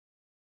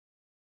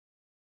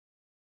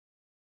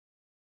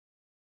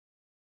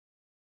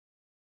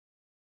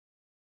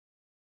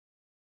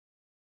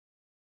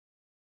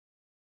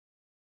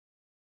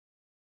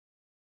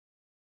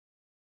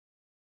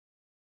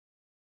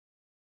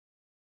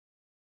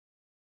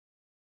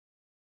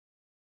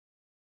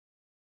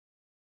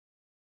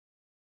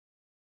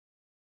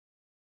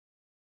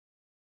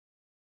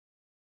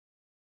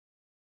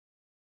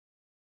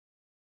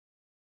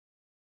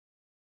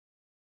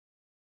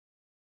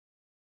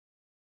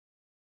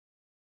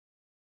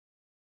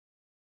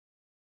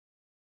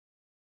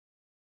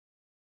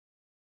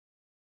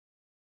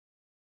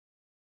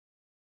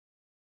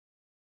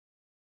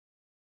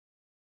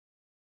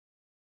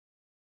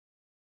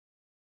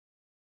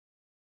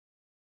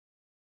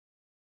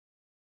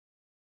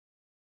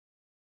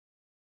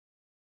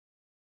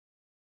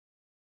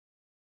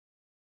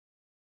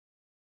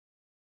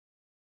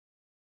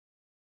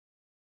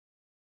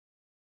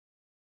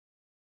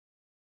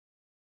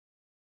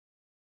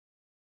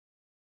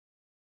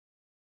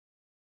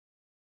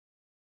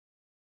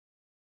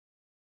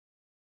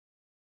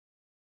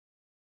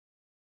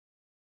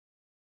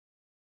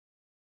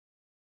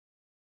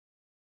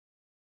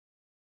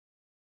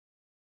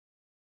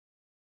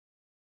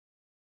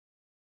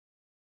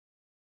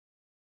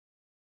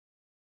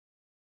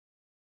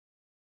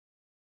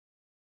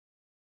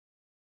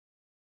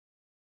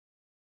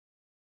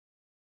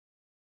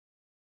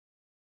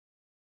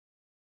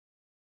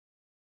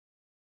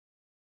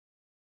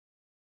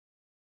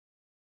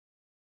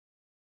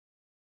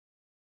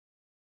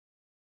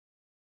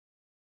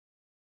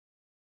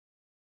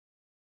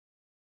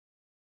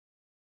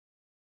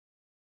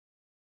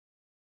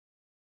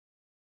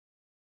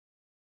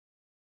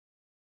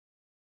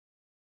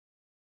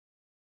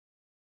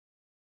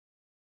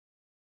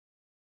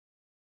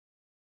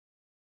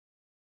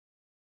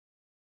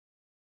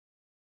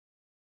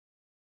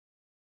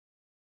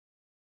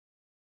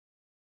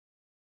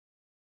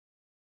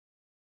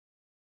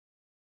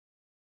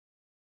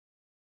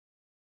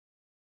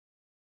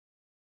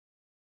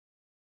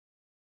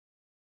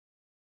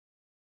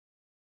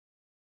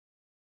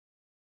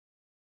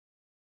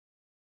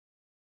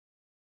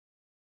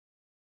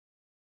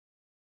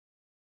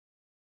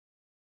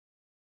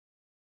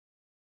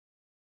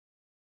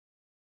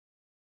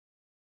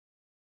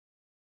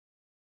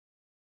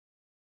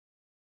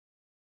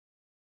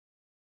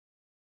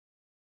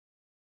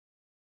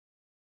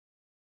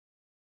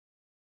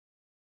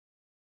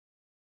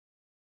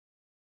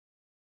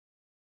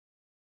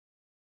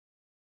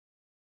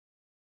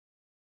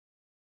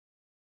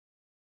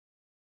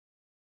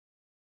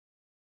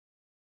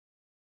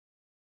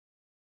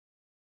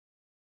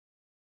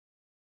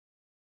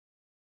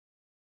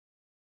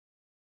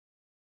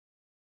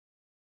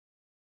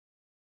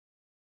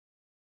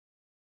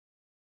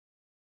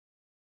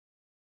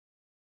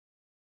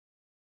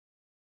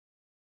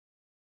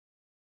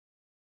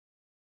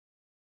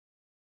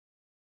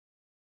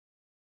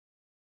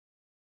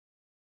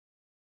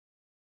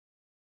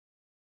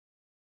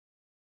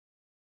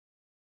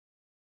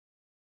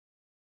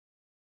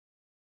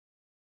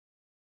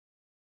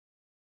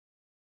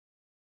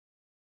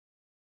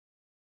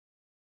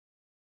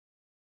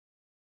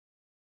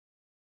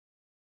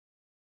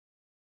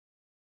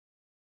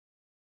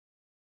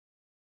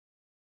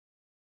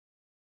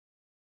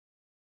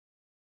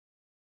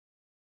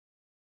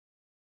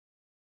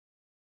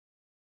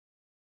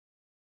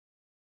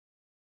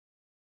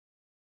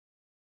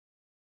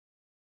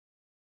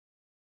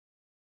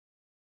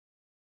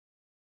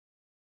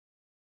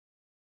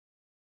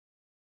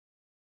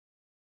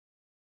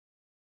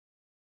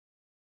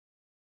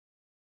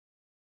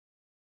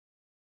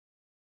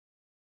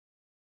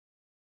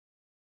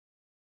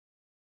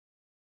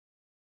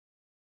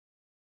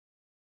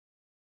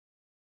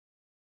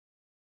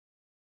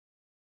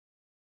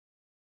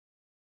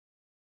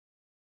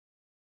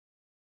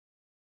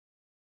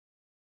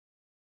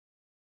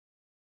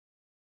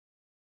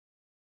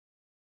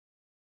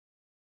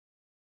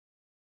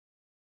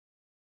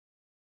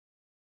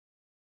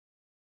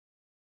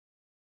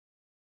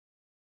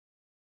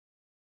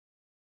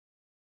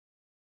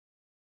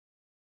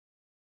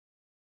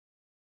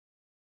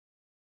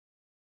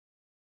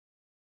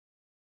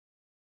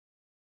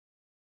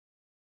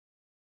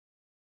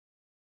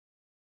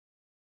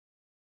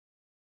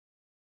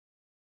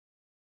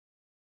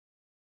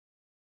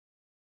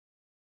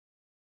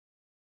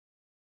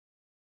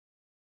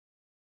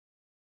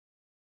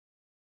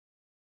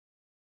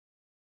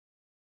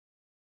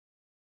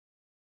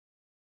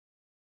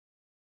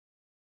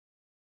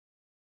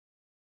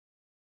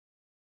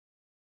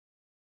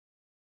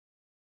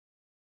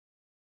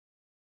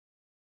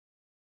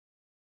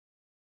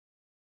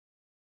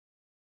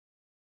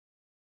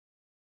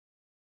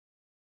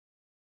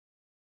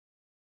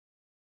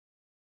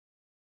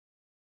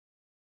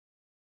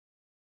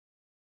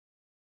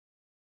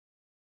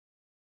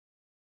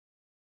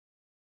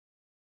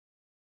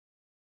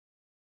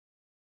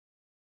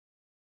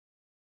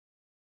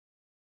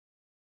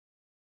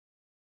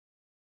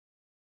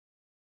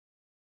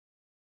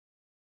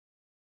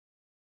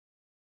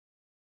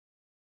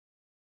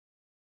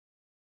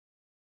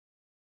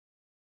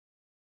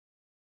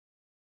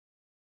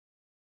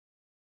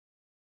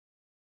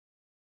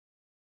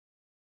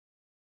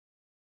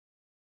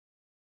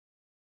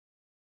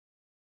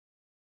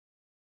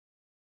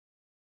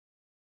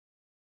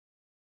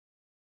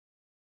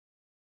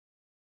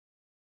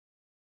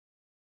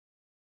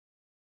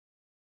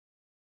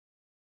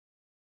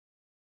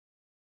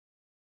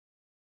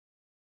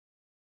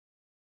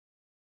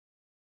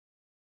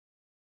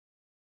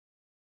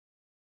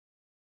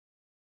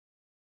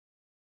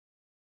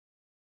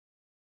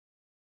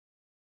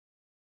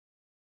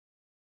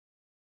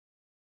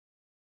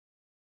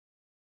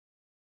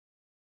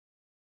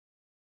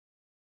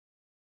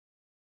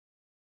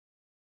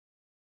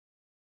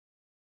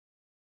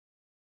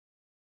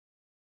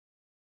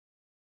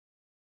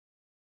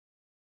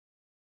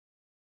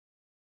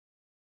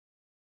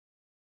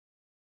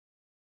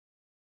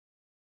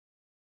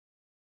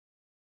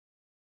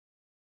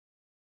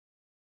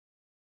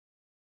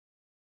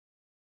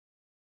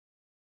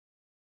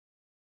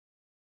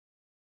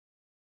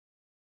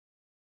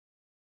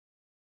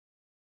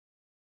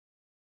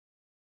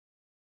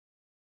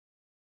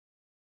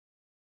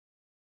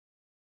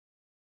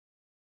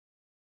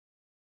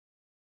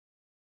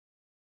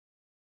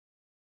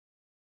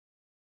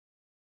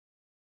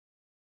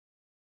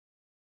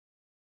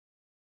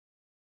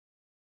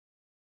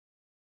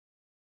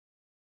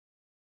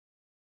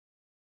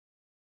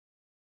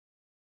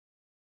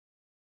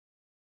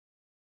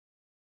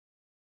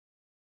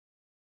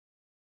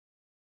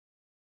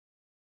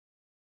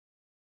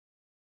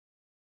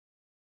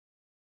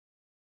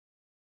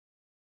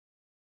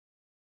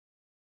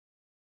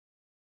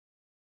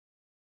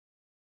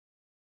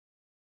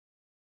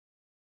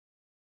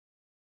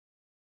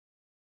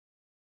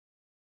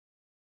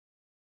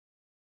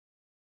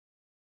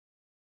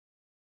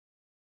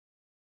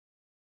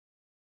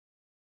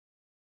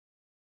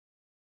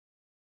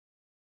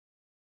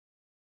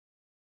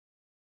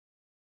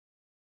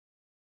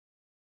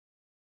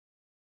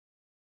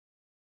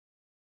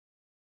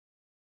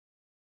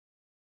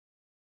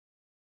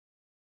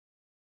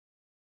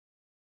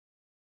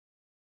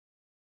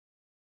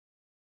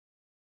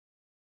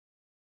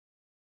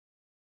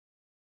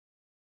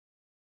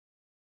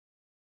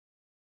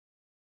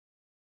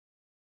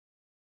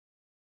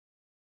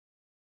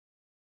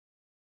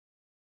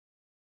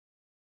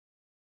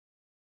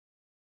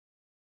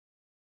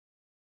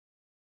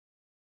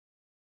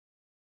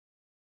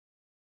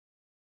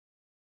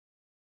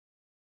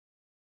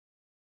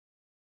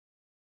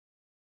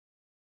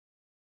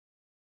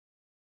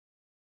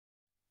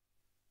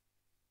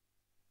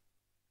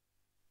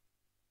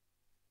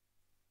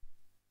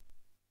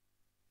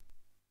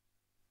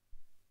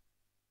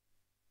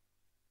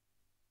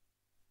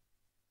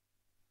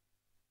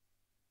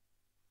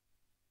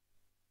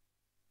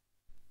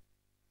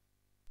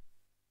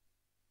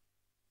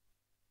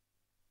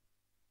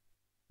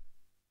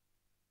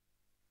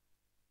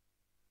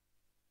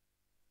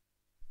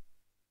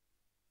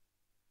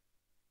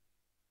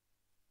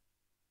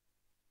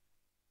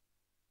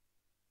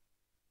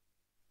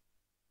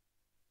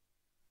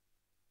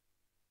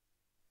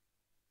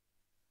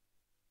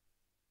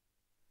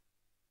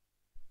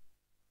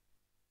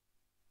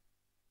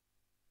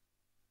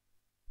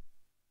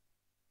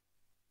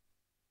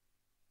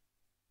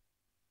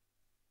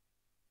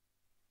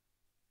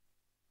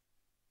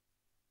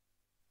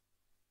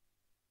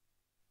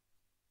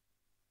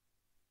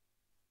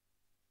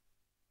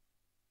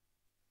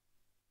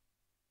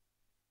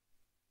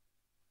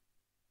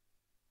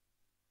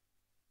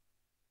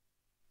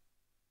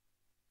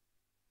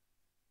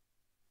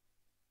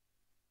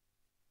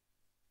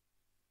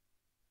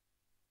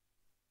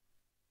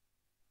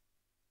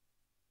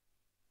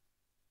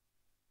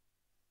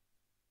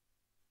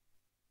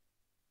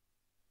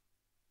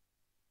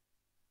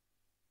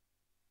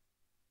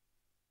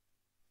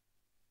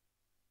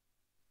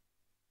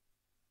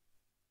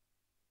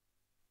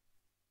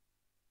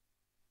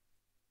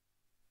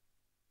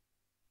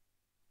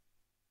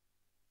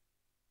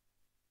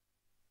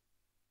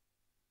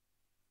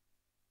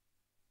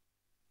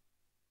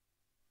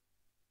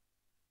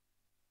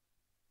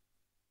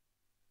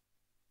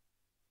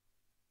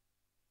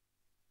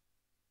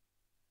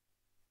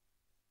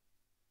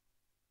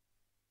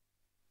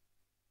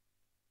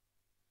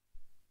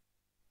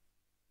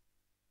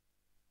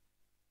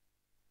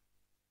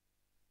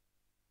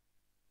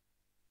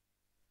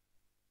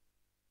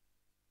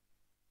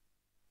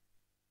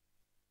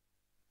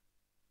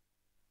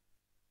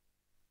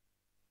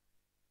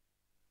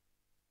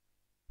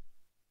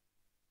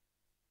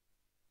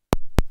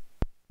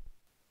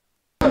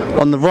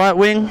on the right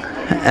wing,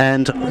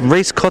 and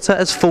Reece Cotter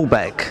as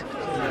fullback.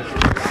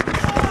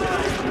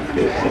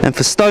 And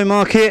for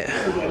Stowmarket,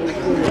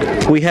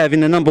 we have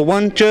in the number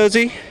 1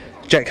 jersey,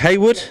 Jack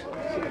Haywood.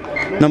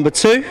 Number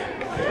 2,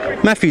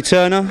 Matthew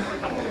Turner.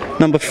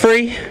 Number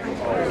 3,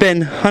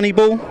 Ben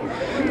Honeyball.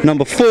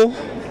 Number 4,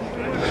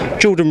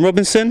 Jordan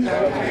Robinson.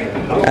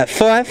 At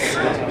 5,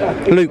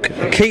 Luke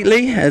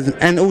Keatley,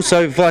 and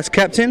also vice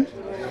captain.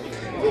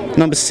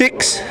 Number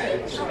 6,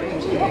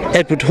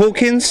 Edward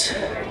Hawkins.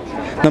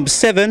 Number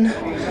 7,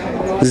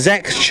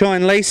 Zach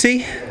Shine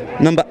Lacey.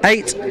 Number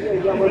 8,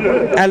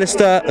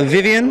 Alistair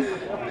Vivian,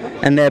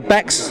 and their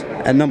backs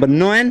at number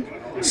 9,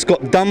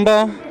 Scott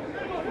Dunbar.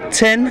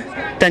 10,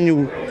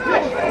 Daniel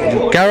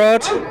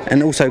Garrard,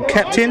 and also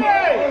captain.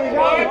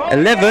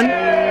 11,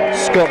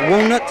 Scott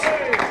Walnut.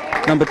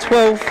 Number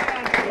 12,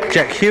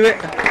 Jack Hewitt.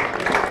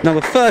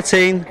 Number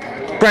 13,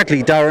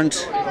 Bradley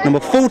Durrant.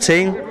 Number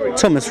 14,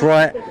 Thomas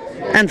Wright,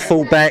 and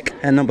fullback,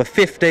 and number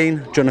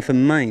 15,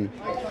 Jonathan Main.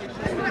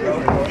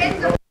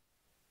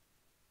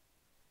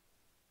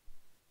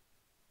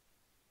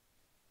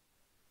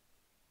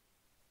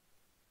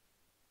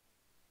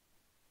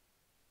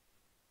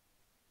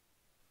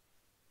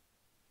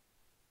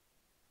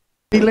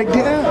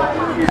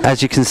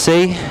 As you can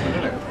see,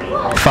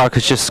 Thurrock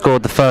has just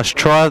scored the first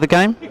try of the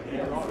game.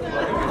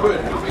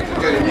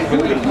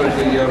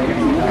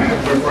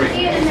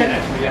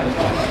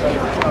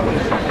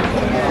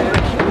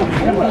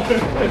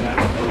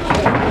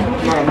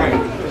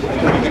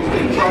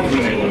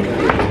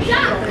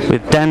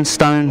 With Dan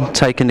Stone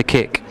taking the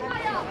kick.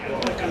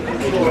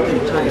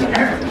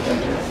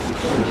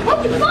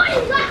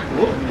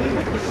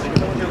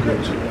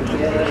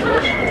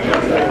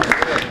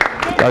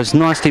 Goes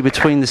nicely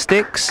between the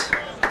sticks.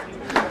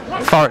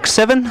 Thurrock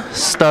 7,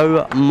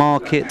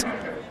 Stowmarket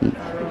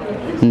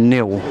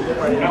 0.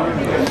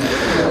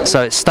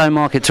 So it's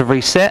Stowmarket to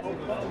reset.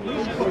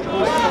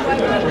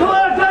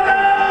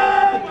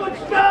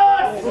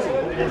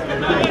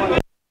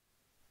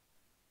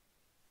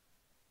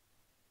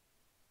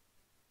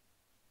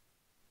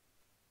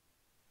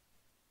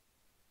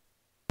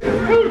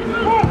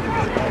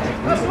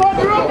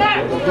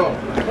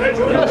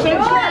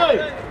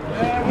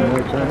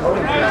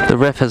 The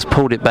ref has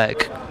pulled it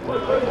back.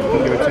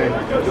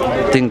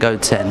 Didn't go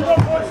 10.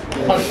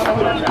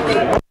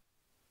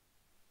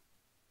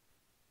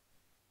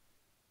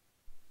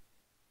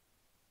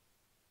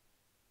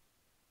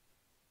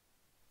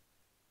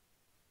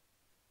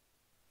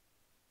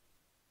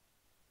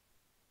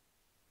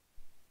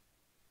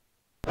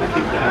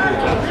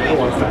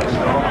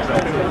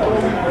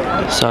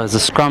 So as the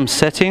scrum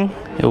setting,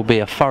 it will be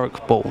a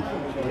Thurrock ball.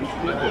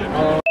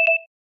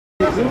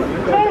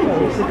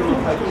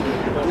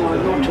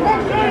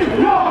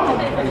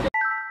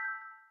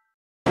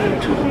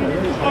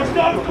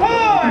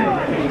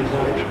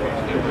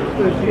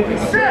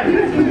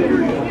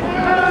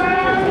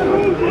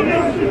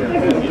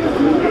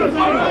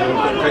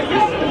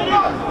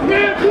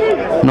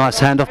 Nice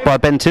handoff by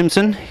Ben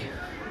Timpson.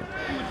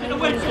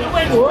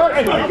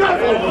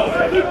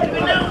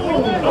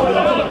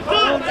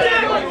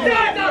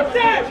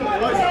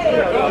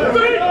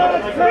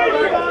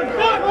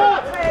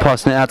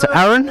 Passing it out to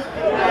Aaron.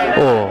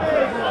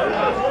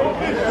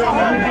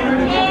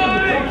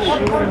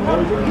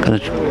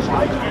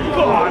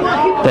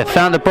 They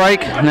found the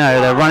break.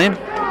 No, they're running.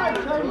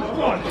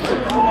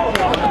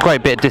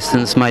 Great bit of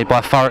distance made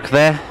by Thurrock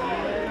there.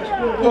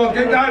 Oh,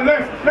 get that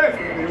left, left.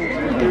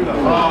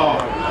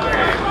 Oh.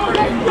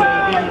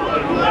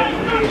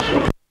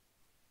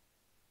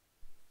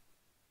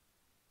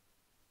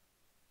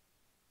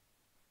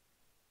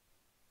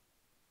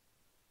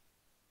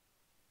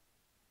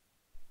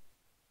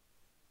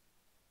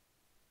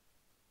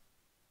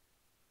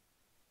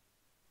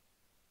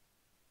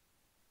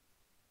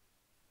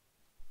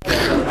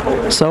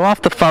 So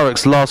after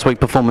Thurrock's last week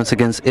performance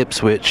against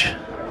Ipswich,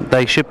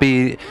 they should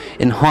be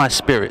in high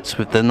spirits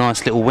with the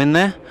nice little win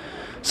there.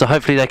 So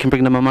hopefully they can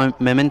bring the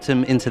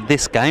momentum into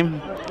this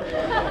game,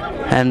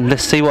 and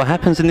let's see what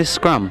happens in this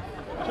scrum.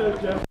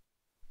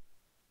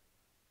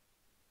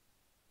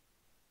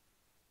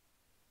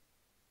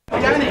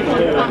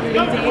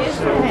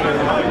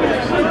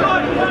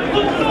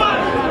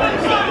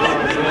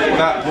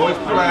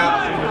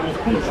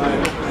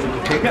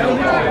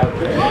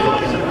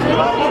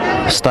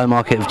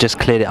 Stowmarket have just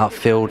cleared it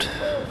upfield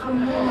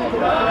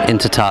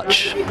into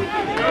touch.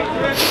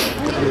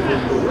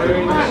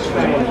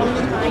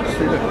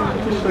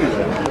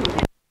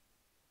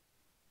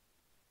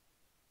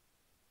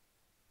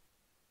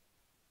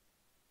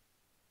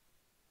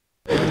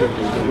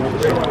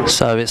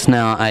 So it's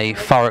now a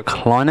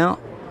Thurrock line out.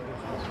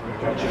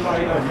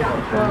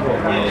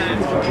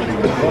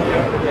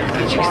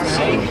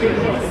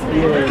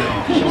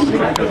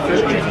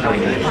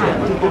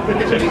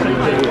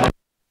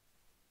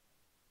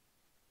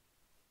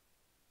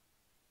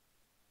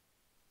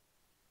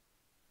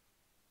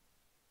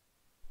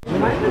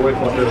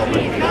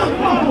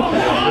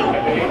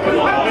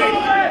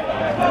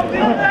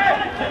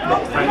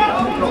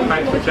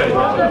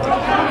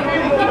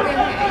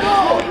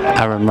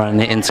 Aaron running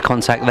it into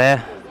contact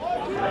there.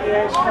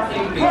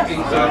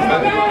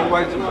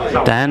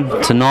 Dan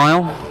to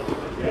Niall,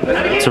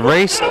 to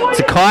Reese,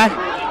 to Kai.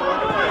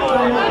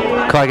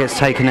 Kai gets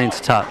taken into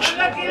touch.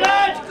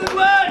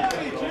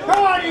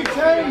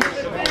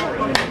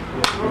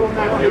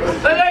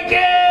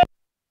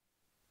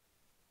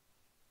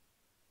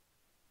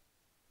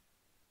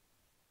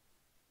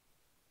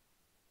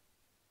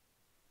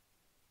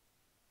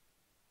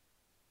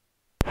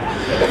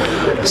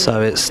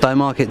 So it's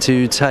Stowmarket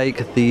to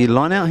take the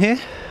line out here.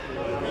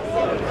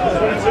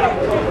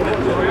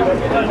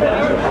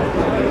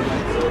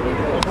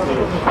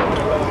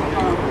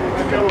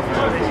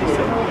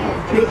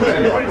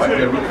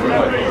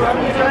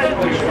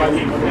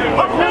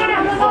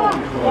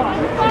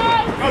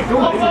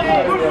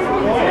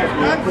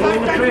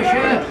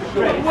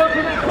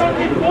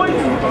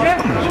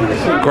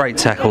 Great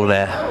tackle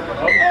there.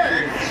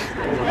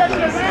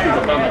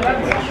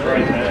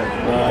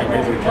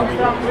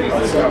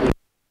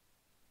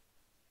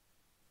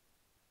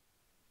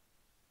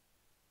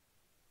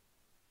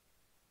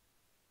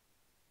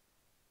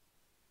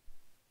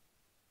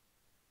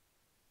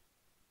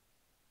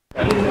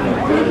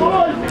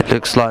 It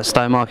looks like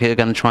Stowmarket are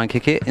going to try and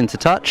kick it into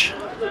touch,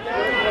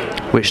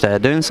 which they are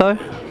doing so.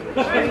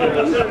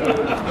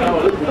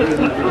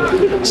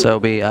 So there'll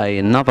be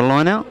another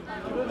line out.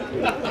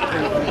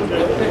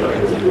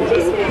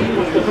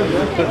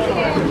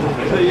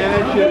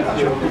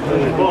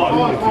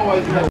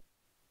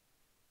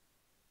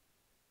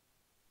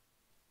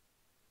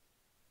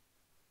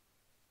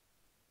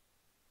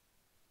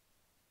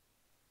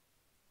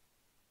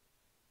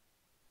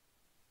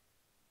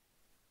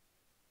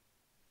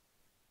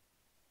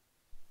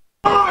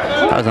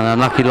 That was an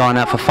unlucky line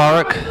out for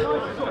Thurrock,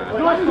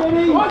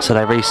 so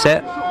they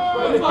reset.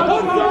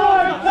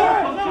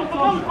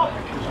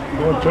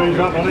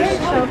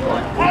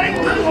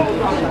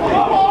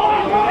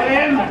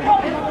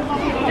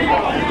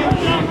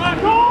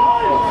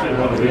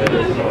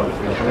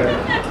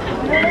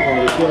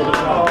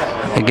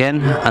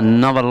 Again,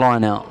 another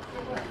line out.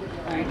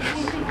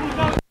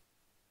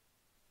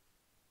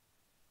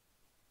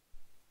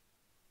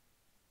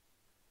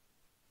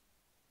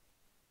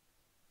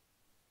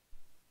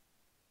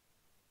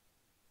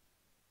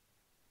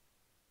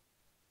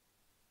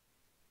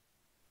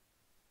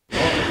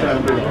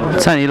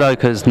 Tony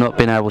Loker's not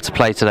been able to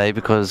play today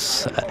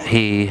because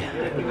he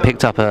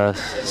picked up a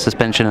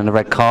suspension and a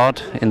red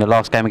card in the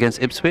last game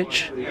against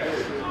Ipswich.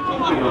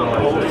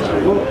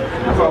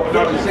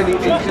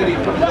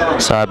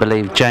 So I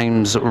believe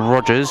James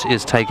Rogers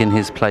is taking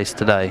his place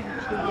today.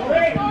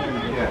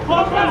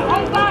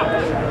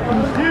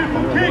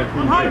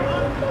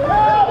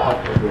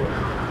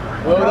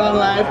 Well done,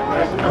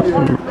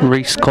 lad.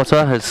 Reese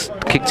Cotter has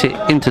kicked it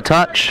into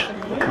touch.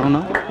 Oh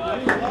no.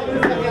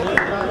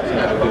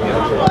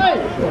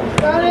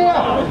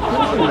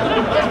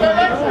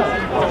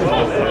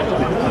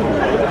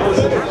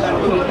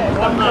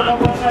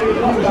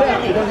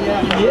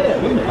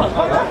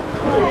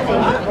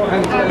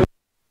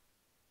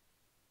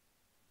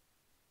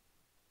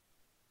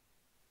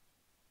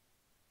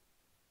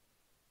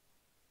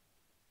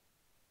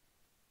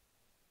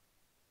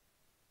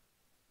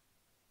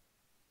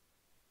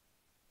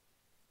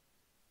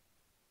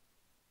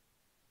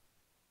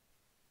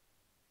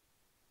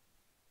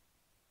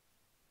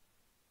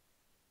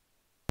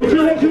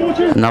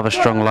 Another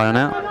strong line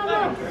out.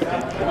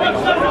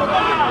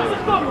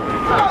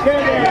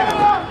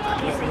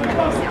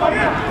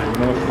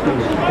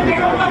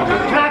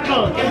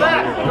 Tackle, get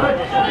back.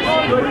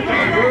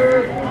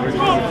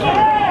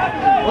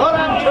 Well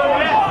done,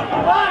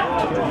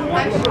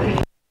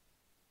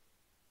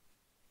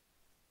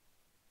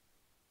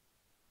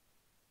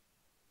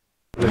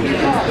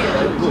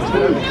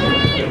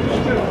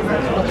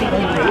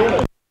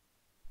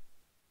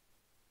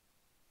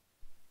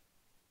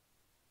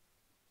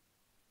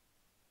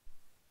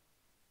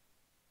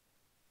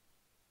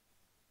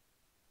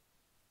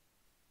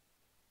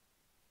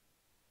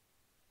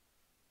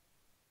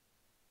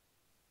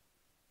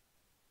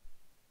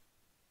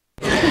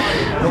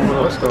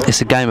 It's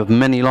a game of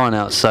many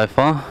lineouts so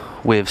far,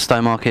 with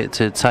Stowmarket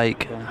to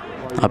take,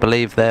 I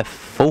believe, their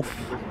fourth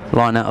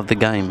lineout of the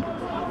game.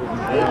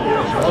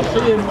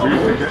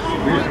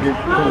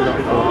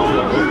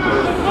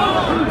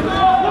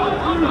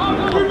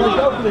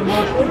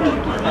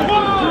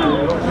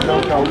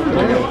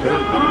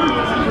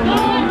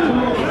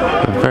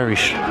 Very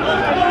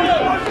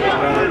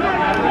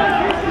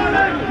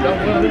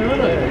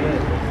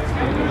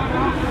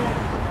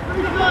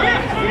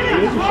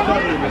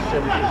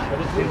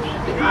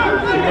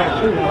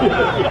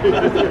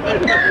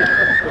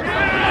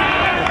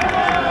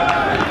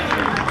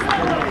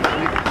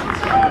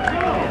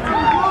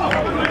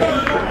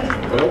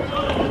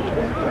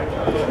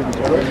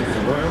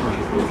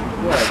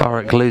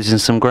Thurrock losing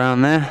some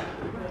ground there.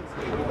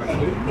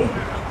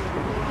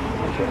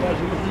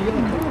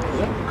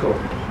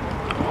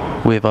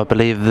 With, I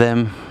believe,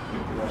 them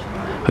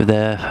with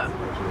their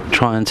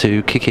trying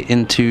to kick it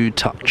into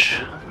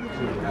touch.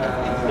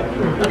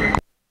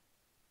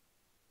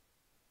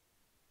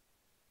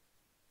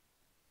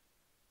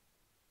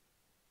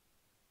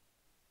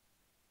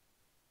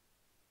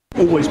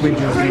 always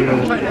mentions the new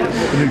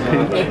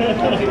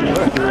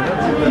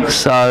pitch.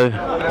 So,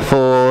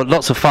 for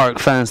lots of Thurrock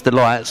fans'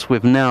 delights,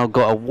 we've now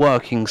got a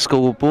working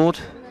scoreboard.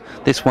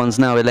 This one's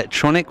now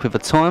electronic with a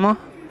timer.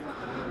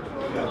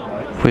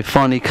 We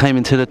finally came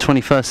into the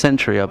 21st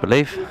century, I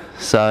believe.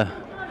 So,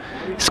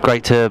 it's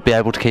great to be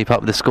able to keep up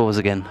with the scores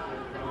again.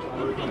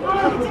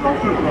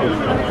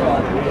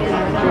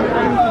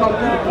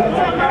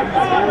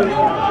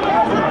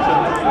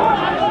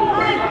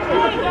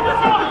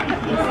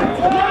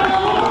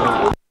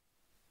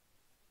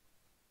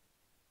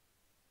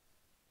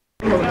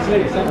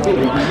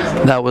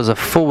 That was a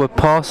forward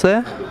pass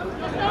there.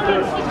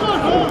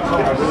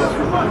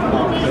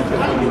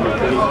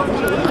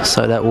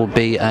 So that will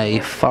be a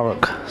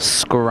Thurrock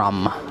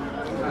scrum.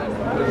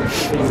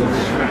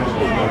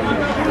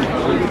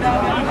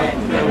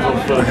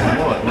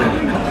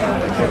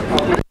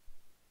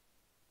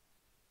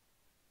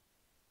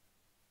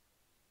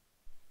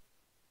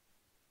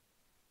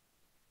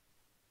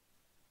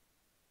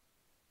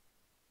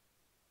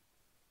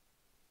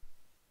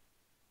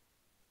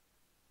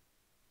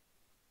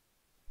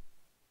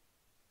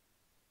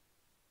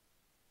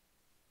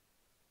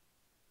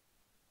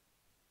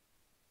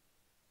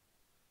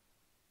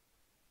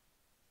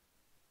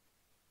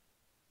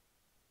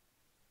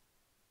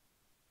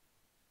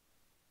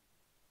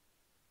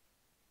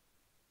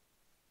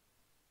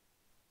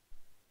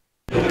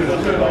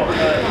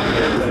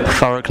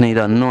 Thurrock need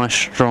a nice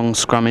strong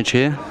scrummage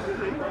here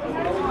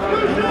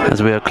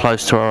as we are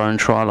close to our own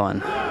try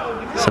line.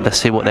 So let's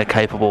see what they're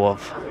capable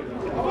of.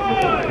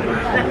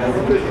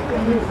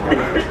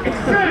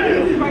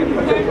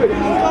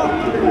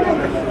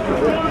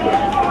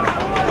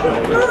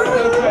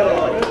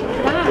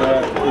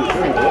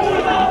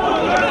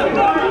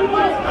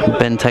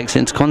 Ben takes it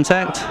into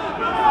contact.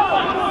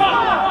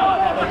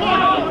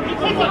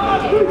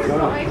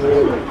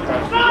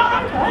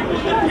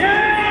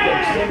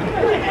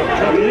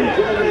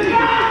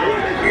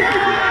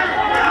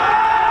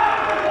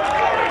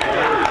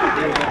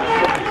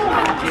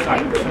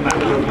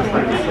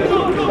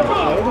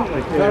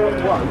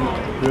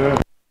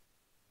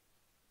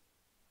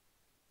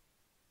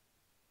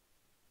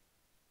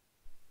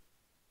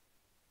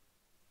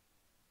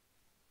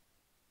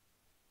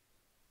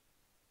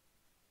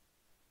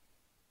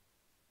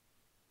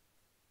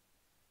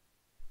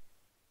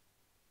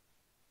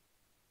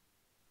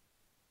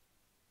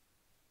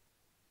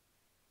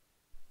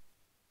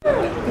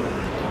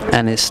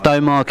 And it's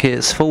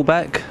Stowmarket's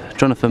fullback,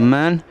 Jonathan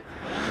Mann,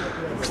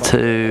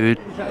 to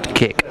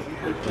kick.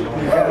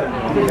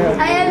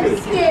 I am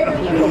scared of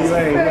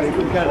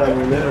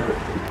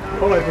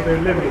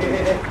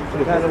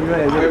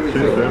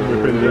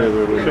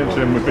Since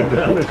then we've been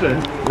down this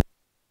end.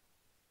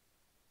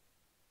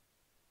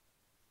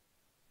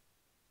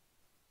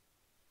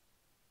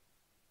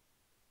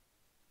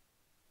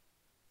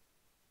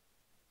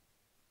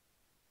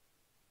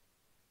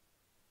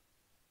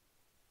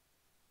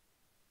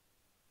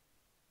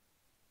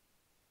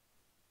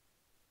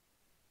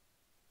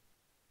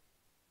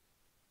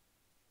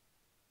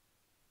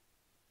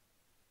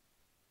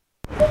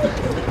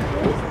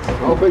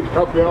 I think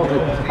I'll be on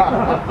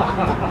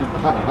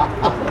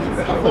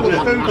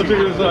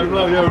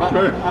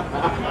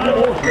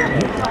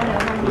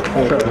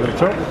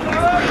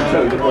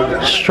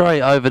it.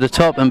 Straight over the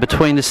top and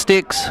between the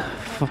sticks.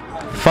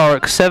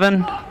 Thurrock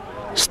 7,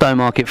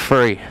 Stowmarket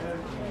 3.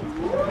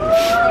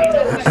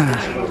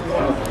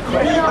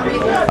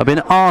 I've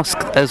been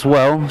asked as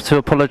well to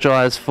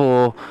apologise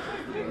for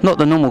not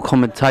the normal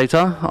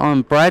commentator.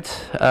 I'm Brad.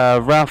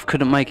 Ralph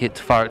couldn't make it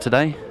to Thurrock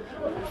today,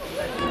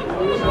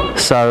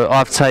 so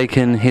I've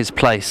taken his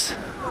place.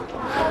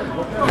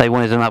 They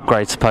wanted an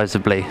upgrade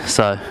supposedly,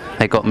 so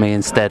they got me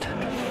instead.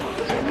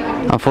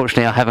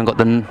 Unfortunately, I haven't got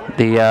the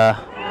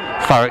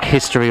Thurrock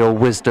history or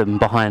wisdom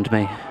behind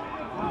me,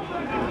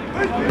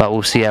 but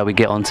we'll see how we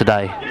get on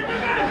today.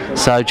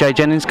 So Jay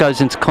Jennings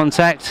goes into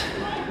contact.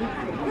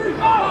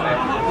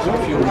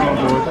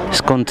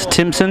 It's gone to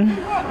Timpson.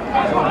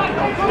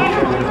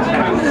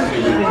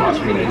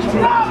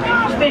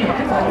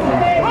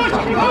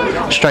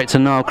 Straight to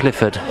Niall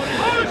Clifford.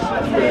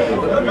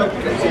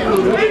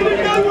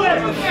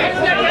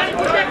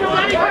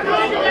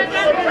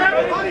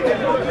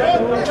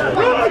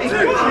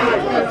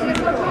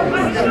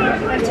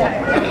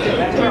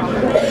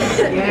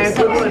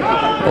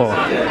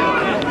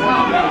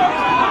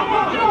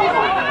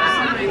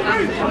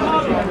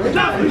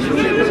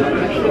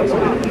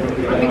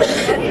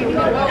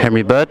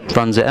 Henry Bird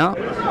runs it out.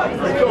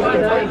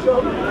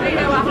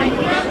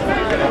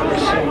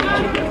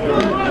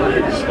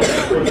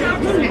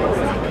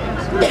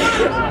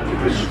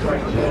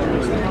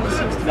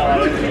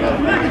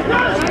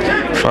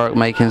 Thurrock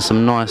making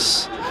some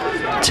nice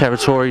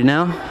territory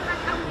now.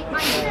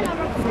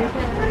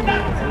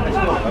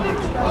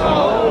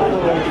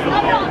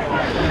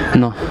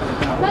 No.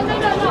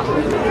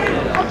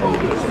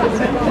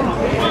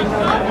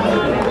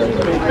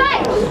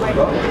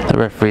 The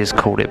referee has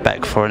called it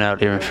back for an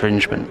earlier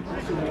infringement.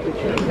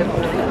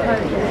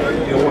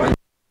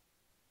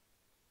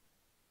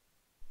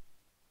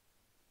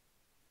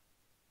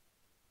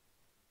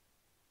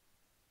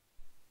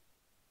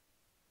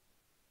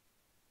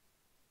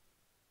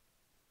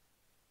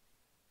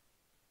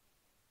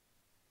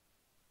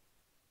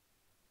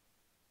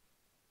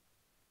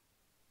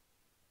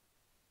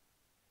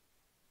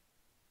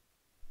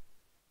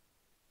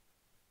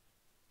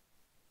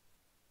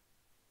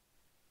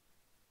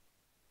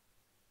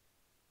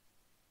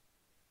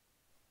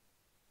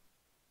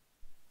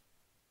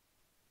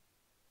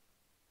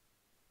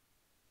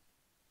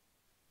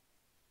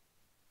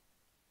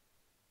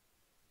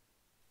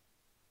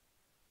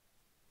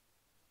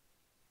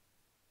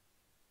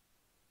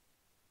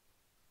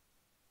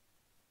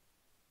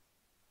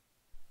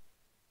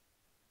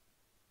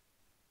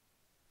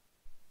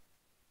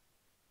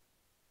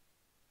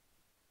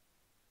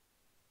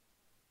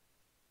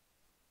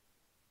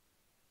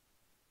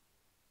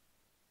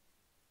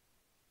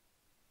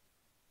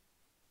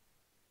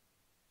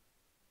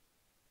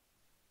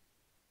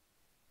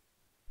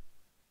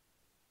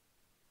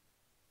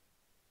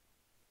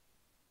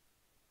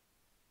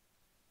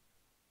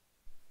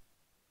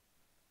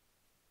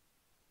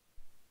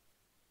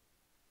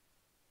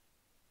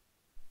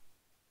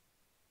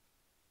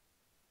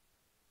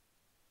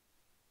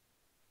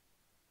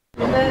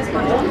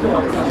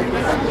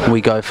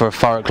 We go for a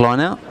Thurrock line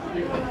out.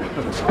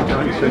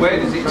 Where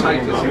does it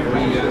take us if we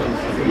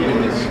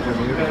win this?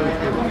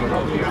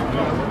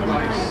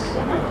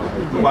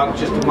 Well,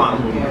 just one.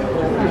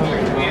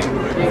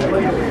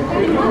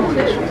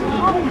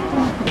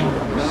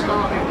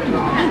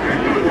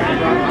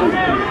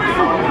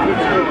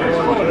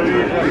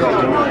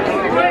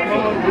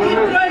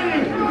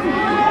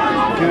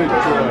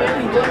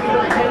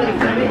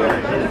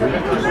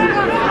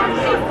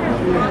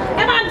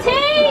 Come on,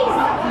 tease!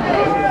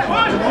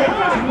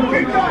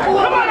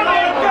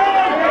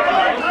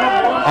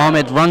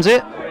 Ahmed runs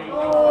it.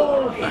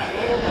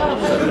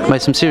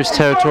 Made some serious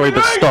territory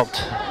but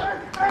stopped.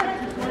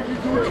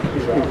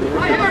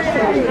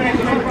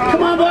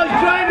 Come on, boys,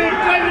 drive it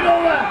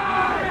over.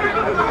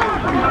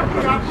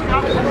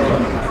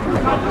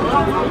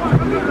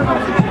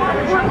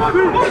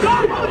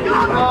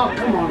 Oh,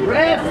 come on,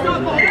 ref.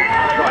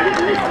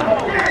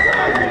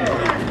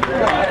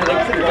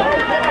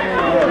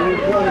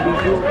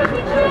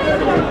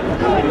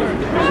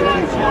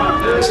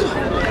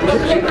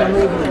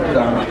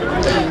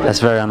 That's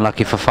very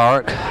unlucky for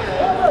Thurrock.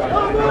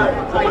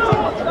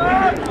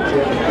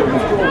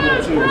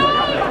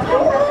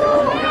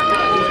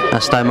 Now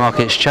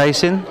Stowmarket's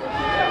chasing.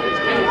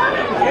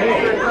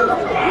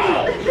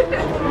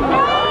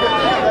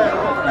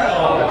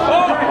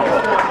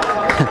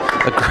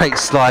 A great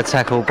slide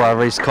tackle by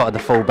Reese Cotter, the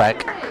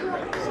fullback.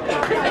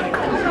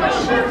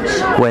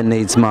 When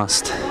needs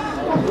must.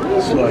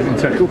 Sliding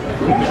tackle.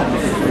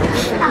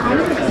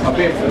 I'll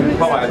be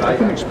quiet, I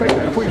didn't expect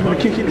that. I thought you were going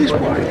to kick it this way.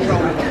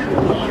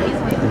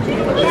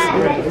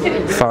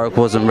 Thurrock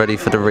wasn't ready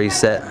for the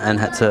reset and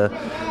had to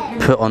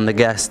put on the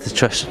gas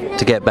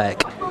to get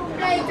back.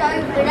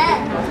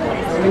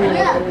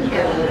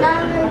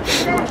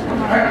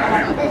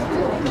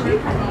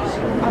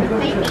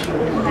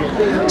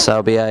 So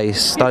it'll be a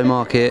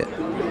Stowmarket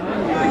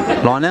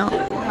line out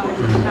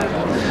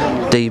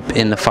deep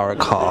in the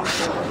Thurrock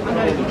half.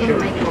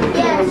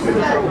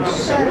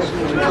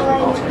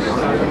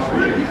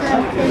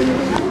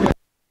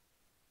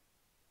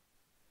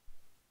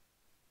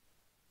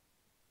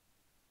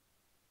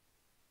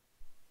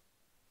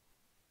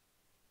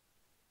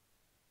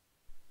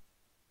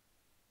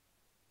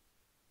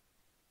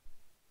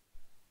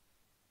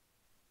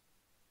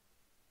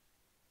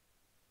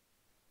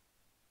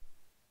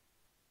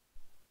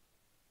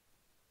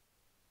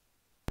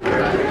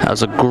 That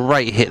was a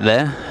great hit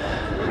there.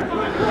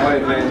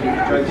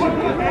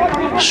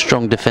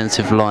 Strong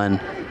defensive line.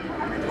 I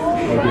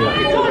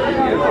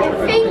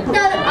think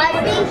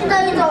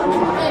those are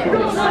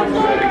some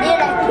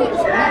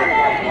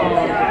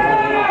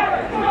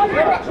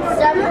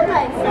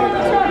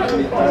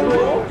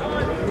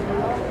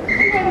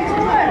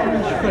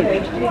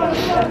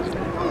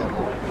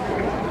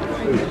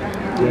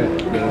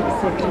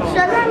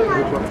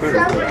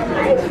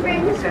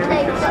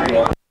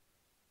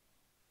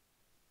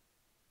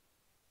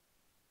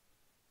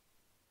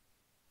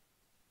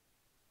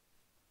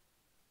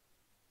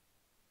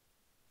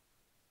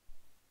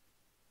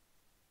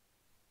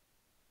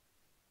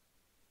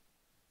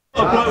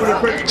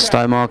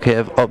Stowmarket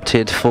have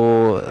opted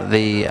for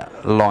the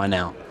line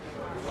out.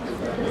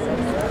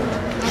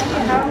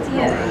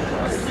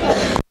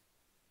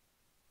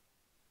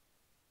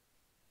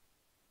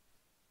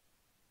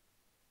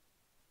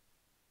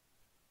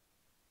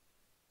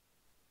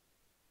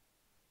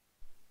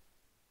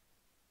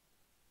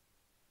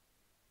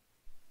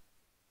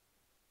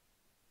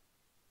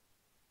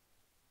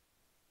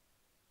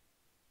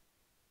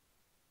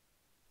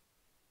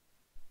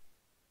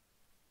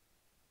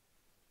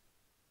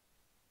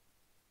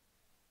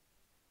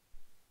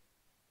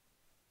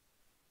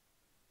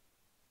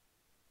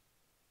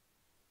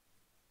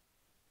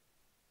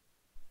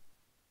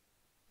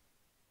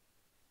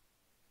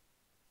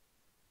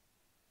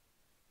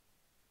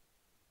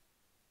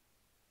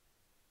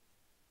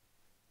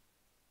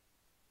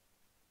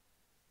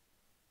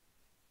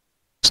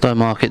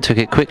 Stowmarket took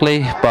it quickly,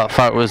 but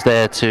Thurrock was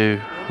there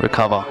to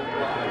recover.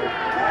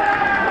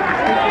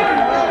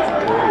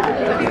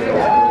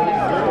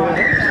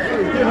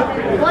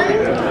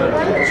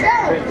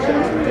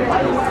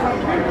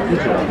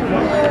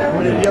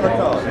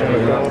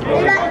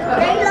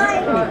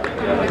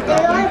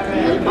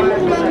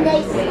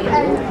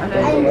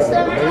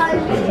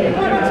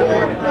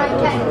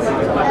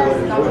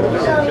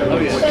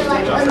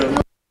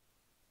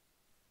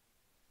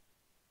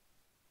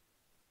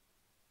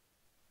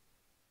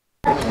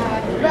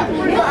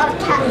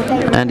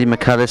 Andy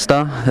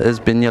McAllister has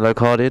been yellow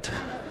carded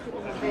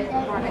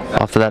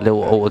after that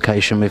little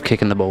altercation with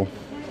kicking the ball.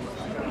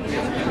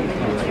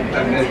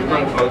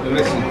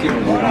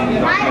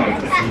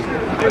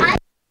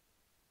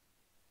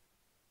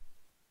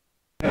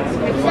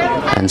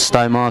 And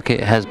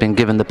Stowmarket has been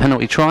given the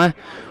penalty try,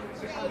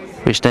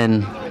 which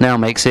then now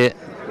makes it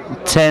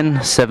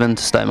 10-7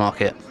 to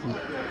Stowmarket.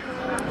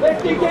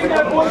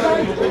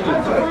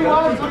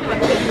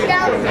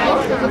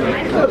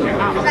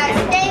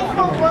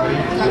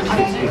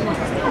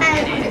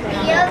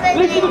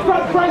 Listen to the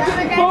front, Frank,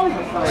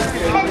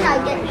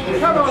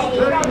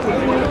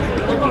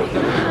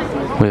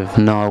 with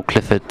Niall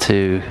Clifford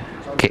to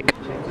kick.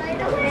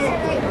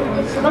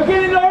 Now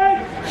get in, Lauren!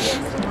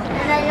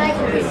 And I like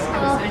this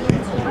stuff.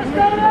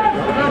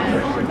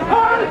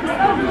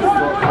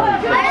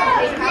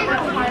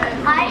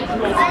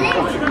 I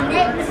live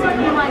next to my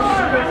and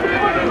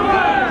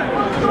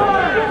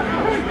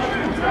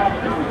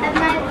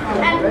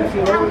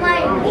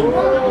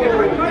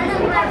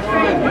my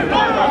friend they go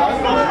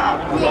up.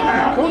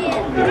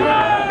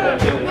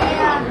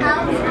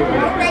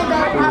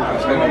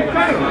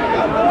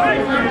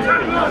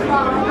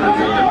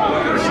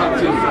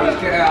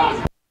 Get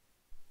out.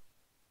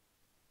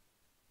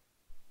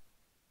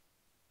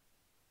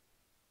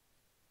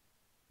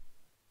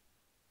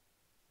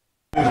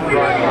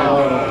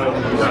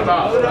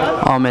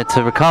 Ahmed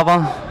to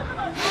recover.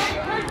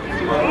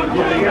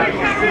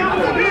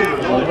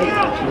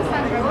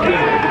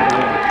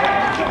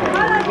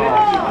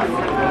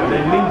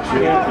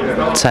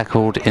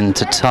 Tackled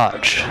into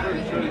touch.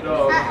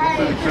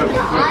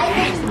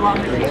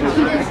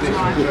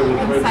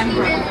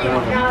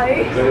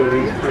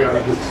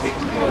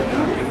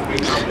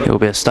 It will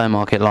be a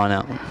Stowmarket line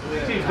out.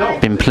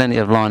 Been plenty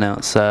of line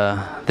outs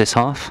this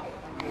half.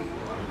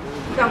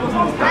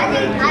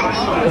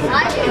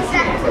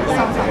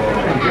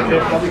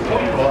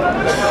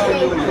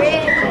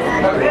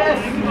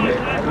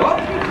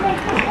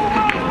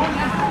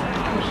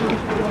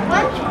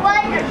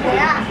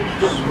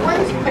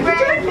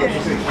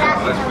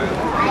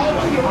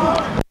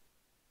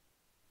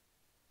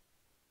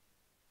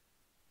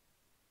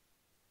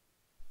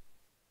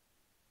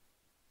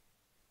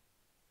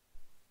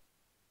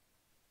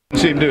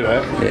 See him do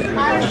that?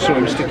 Yeah. Just saw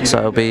him sticky. So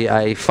it'll be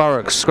a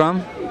Thurrock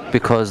scrum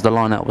because the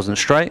line out wasn't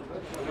straight.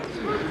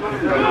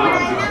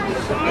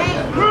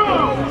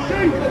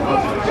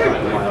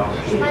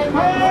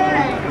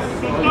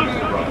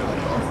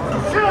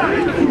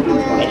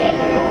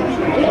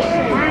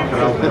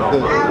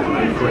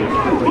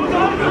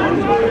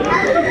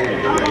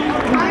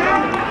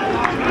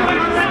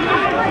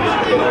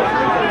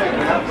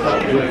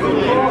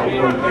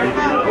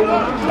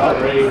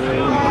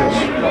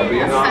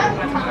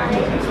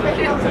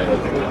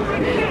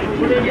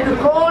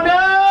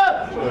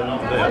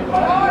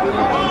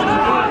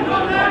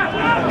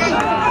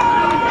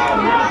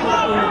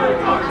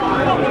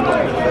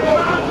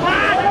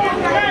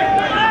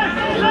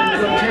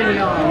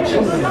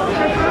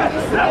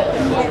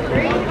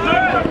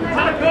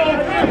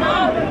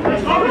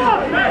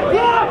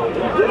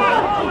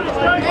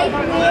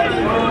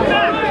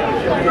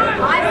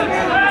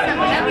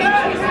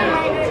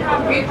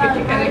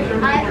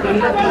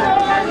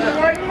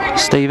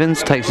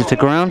 Stevens takes it to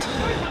ground.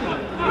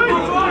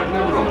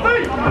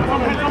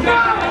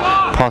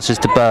 Passes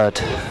to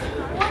Bird.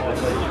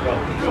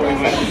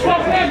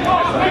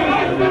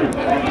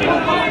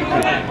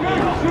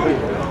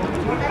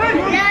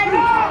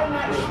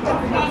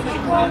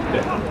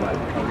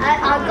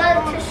 I go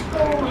to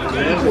school.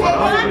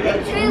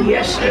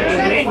 Yes,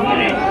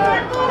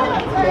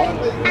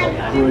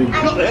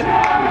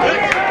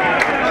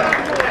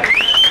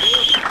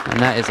 And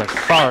that is a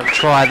Thurrock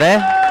try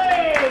there.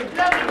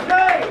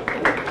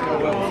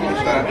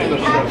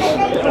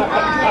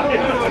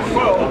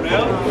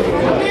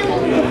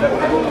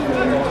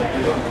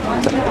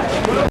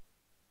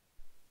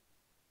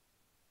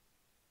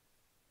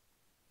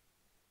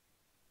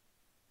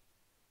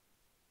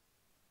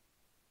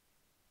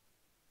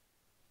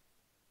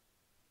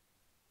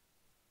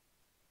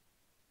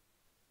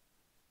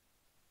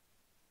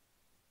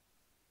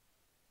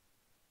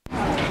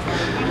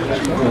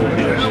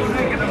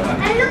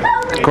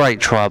 Great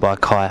try by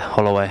Kai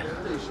Holloway.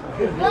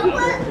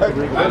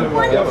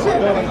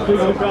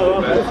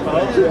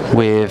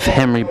 With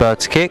Henry Bird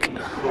to kick.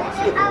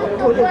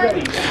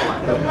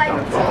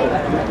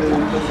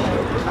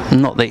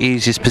 Not the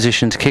easiest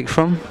position to kick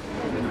from.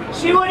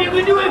 See what you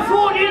can do with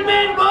 14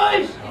 men,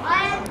 boys!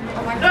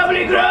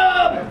 Lovely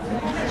grub!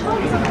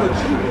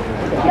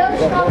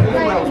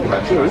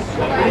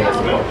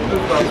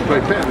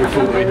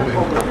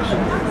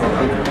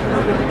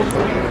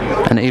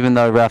 And even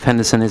though Ralph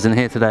Henderson isn't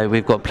here today,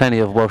 we've got plenty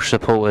of Welsh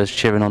supporters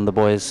cheering on the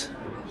boys.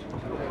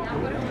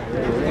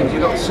 Did you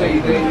not see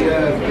the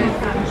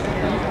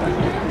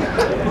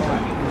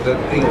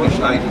English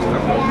ladies come?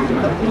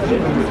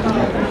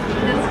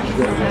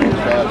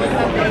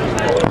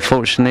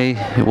 Unfortunately,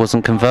 it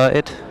wasn't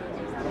converted.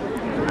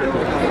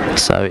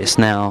 So it's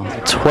now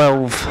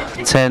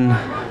 12-10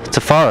 to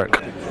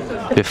Thurrock,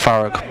 with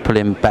Thurrock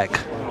pulling back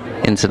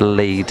into the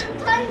lead.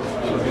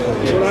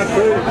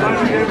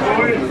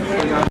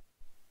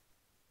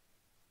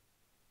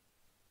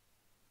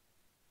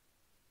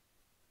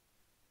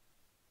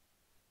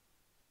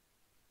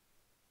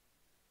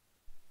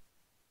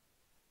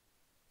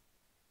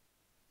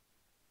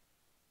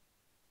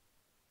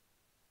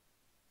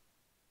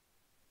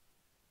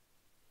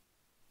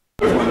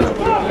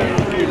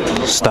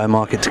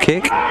 Stowmarket to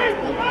kick.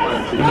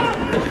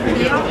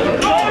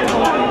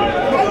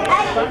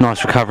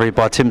 Nice recovery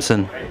by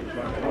Timpson.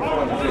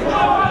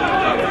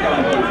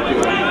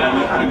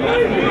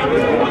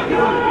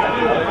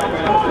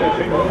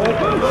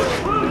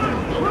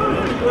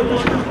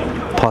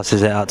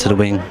 Passes it out to the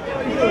wing.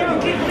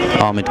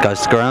 Ahmed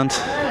goes to ground.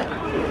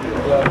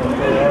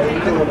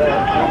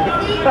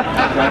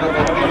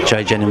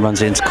 Jay Jennings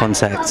runs it into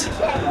contact.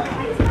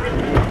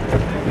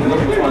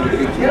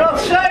 You're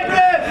offside,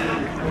 ref!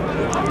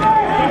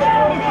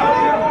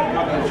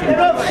 You're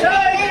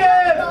offside,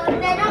 ref!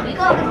 They're not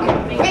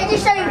gone. They're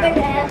just over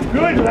there.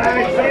 Good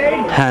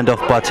lad, Hand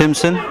off by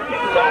Timson.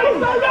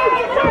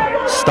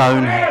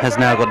 Stone has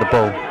now got the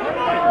ball.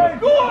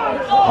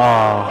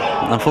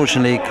 Oh,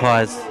 unfortunately,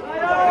 Kai's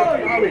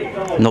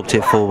knocked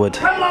it forward.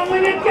 Come on, we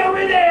need to go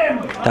with him!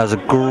 That was a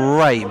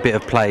great bit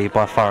of play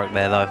by Thurrock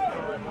there, though.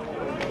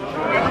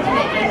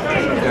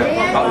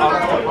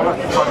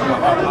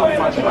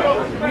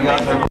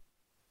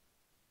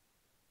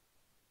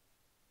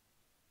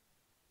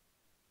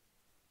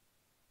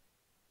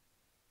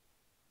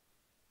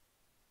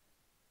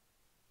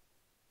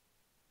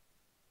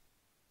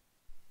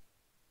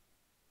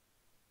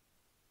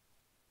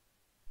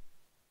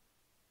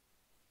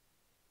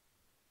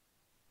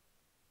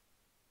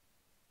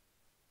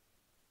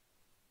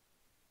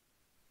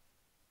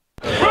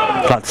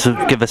 I'd like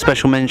to give a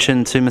special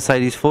mention to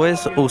Mercedes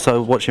Foyers,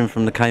 also watching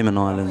from the Cayman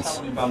Islands.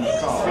 Sold my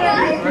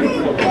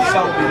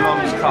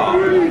mum's car.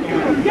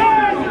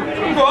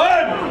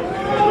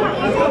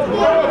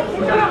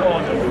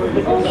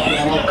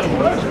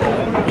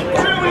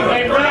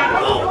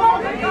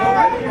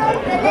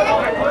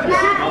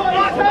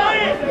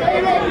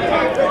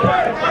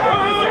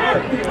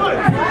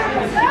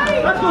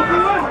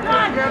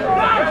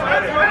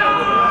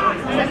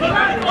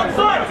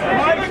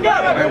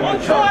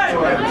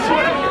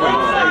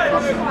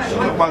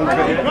 One key.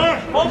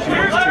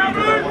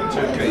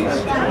 Two keys.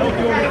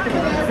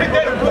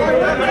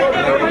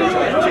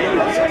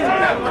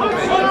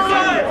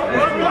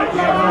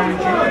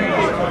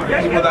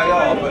 Well, they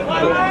are, but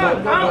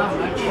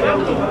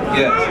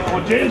yeah.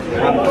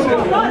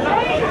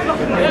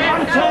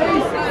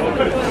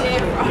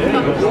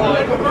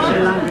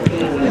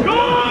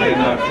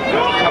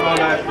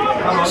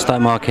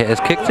 Stowmarket has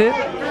kicked it.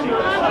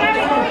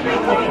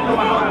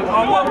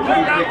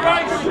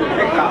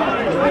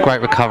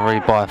 Great recovery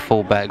by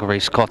fullback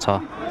Reece Cotter.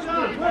 Come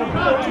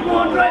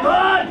on, drive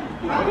hard!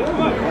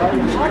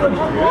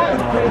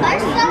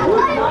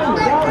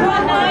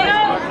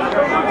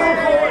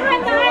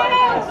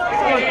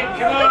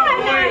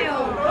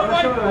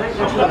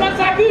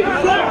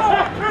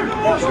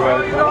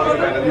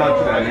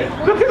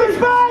 Look at the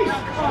space!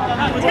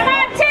 Come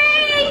on,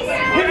 tease!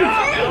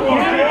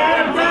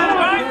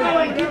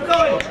 Keep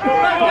going!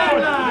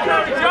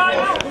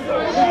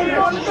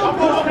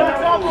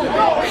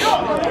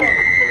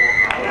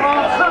 Oh,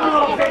 come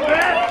on, big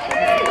man!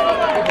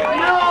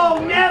 No,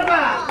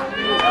 never!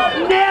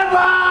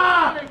 Never!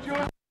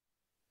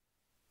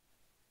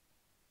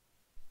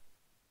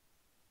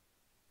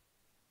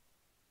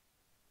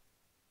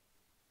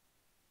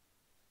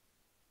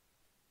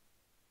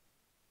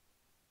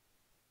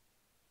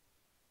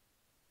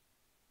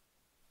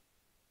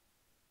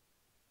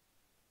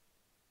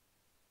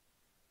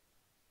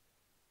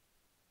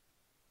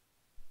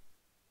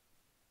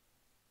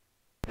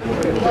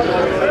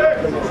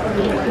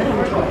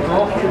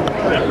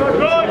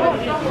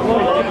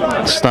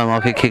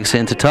 Stowmarket kicks it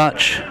into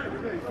touch.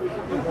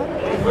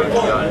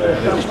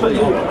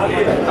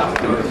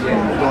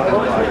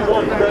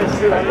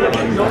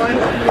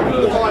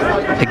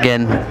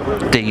 Again,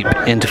 deep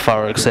into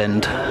Thurrock's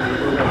end.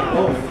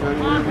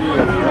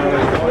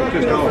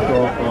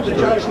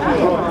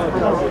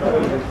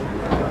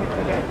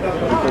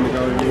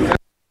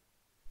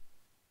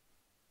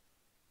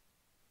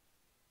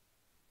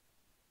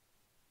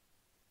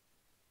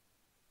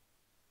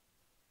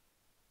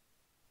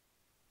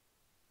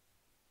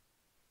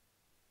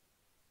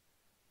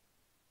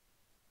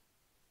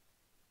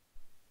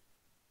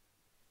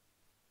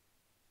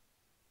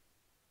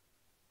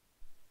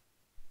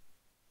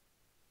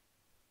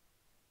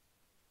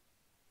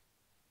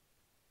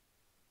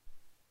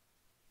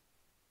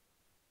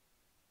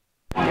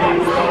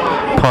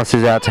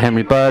 Passes out to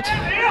Henry Bird.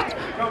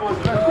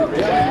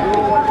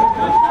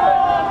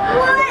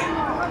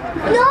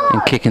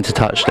 And kick into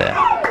touch there.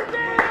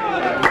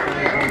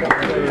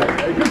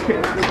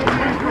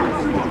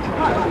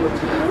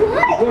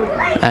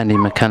 Andy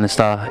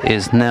McAllister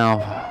is now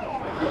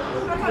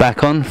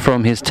back on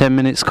from his 10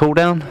 minutes cool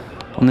down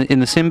in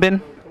the sin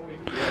bin.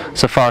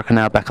 So Thurrock are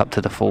now back up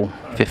to the full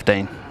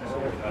 15.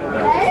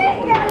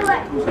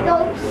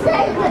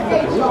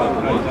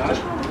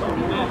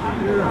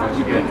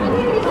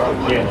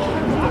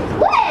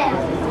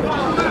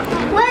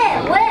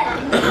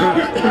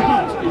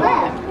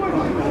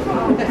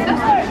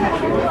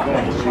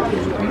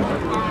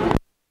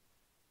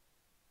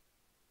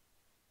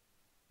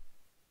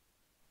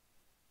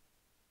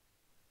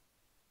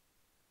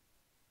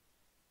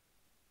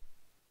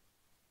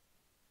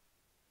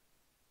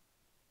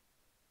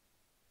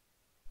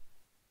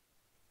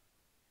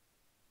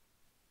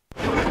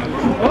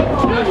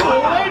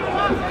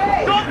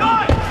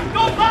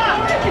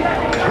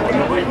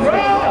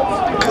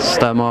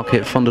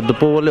 Stowmarket fondled the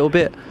ball a little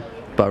bit,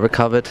 but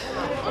recovered,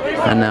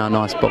 and now a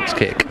nice box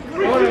kick.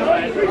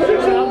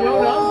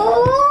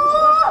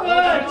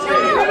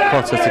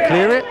 Potter to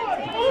clear it.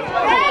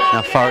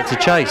 Now Thurrock to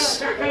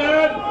chase.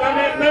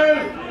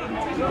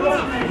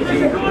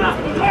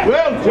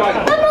 Well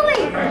done.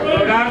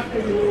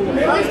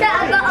 Who's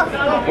that? I got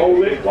a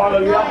hold it while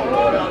I'm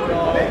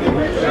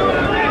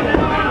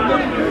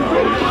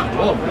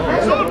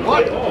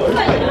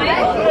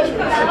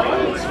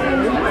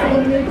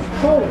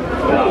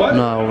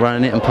No,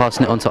 running it and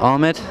passing it on to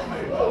Ahmed.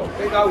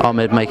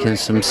 Ahmed making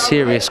some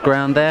serious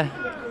ground there.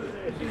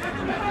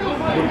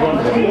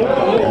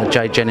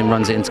 Jay Jennings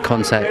runs it into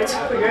contact.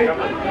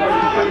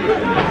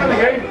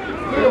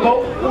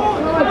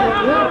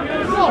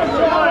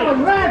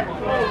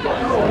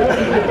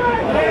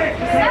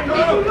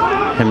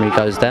 Henry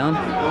goes down.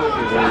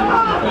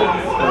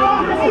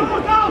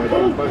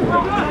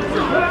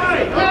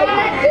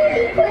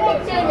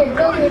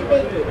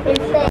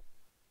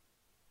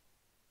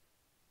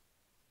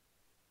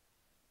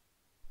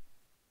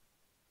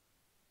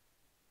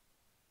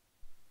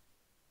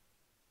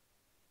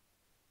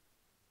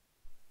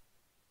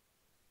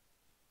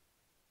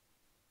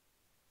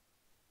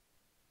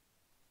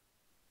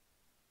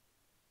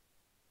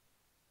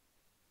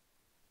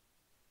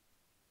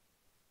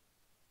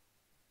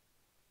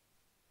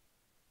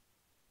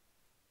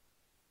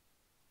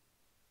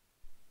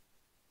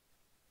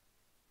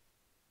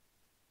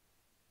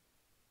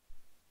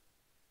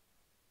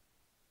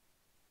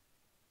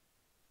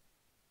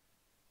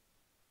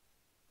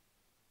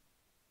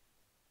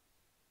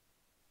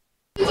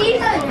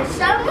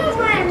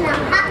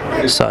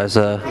 So it's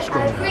a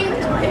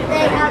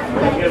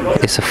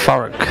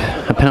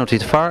Thurrock, a penalty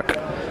to Thurrock,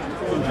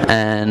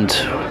 and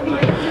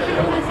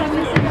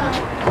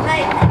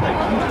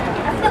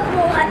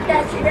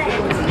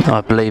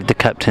I believe the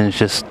captain's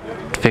just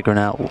figuring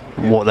out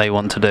what they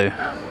want to do,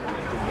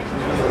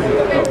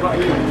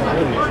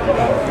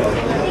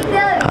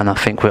 and I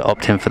think we're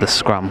opting for the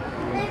scrum.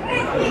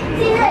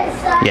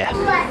 Yeah.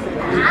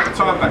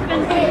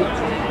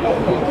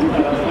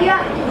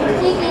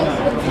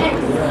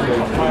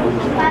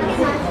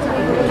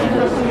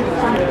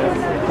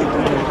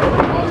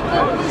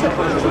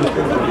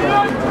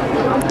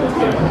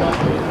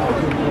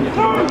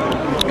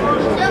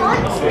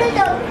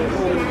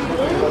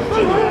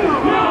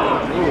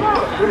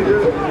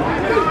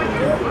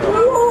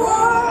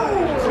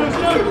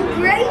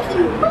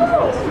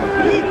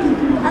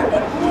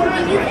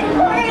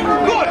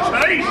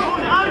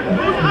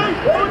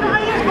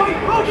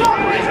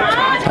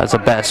 That's a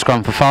better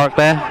scrum for Thurrock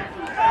there.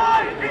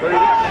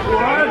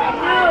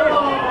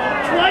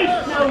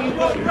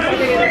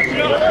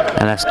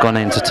 And that's gone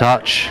into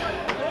touch.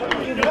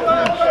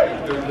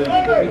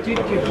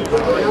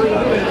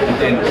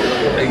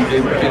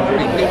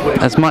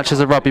 As much as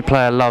a rugby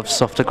player loves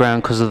softer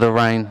ground because of the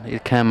rain,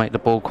 it can make the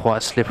ball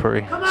quite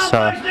slippery.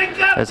 So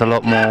there's a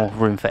lot more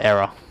room for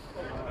error,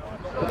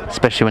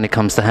 especially when it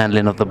comes to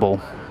handling of the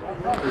ball.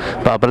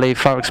 But I believe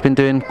Thurrock's been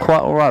doing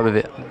quite alright with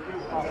it.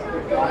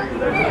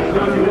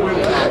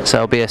 So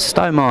it'll be a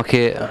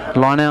Stowmarket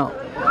line out,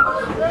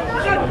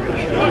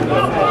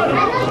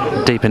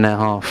 deep in their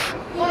half.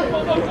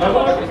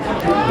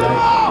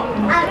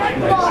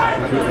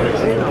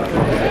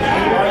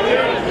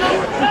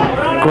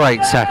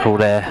 Great tackle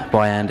there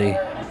by Andy.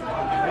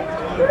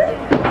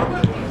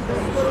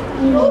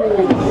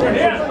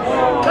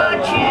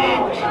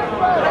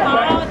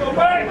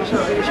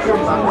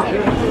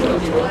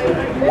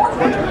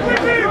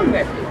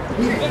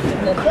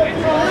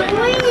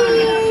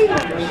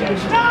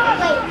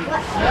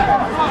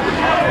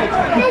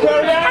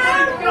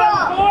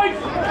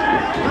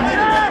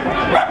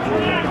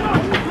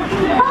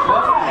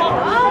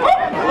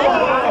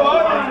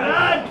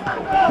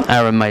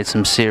 Aaron made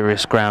some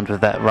serious ground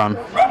with that run.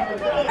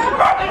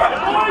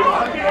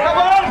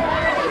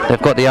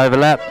 They've got the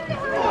overlap,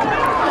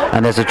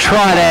 and there's a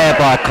try there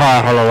by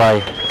Kai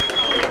Holloway.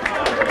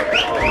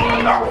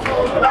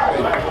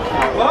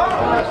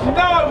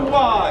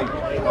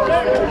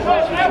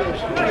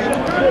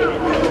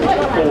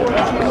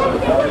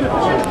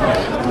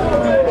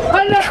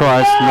 The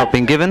try's not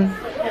been given.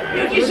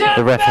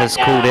 The ref has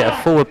called it a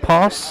forward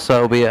pass, so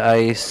it'll be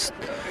a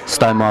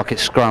Stowmarket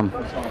scrum.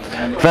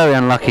 Very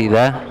unlucky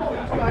there.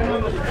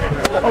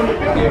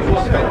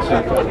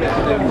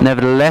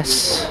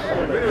 Nevertheless,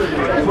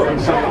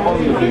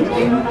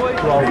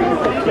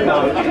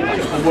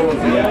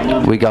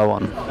 we go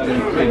on.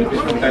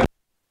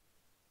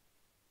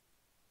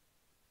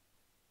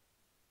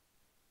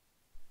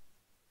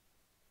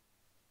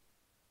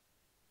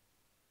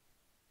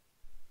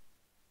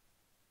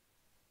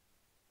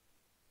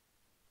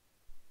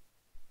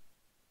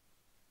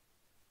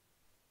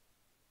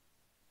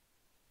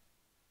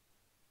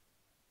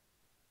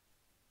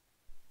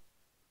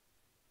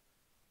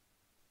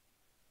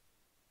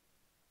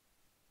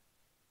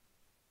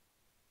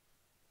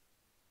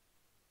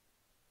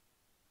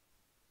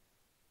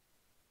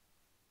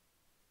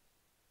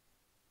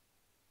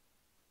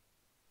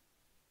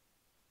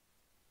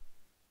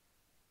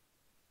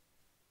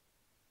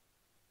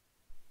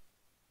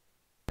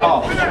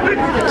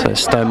 So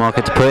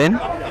Stowmarket to put in.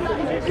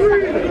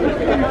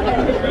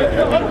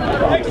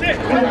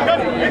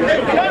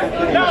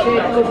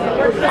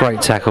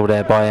 Great tackle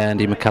there by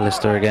Andy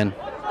McAllister again.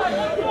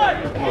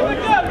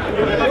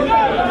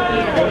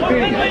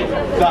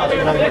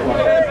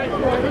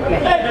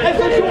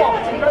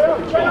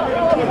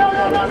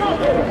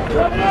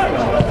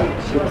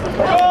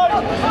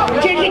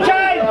 Chicken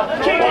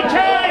time! Chicken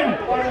time!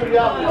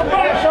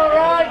 That's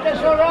alright, that's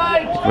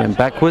alright! Went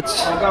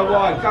backwards. Go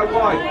wide, go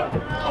wide.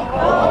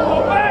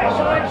 That's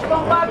alright,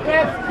 stop back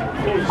left!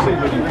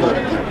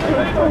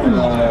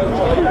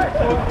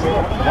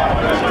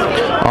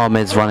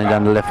 Ahmed's running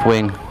down the left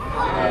wing.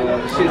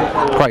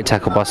 Great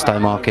tackle by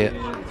Stowmarket.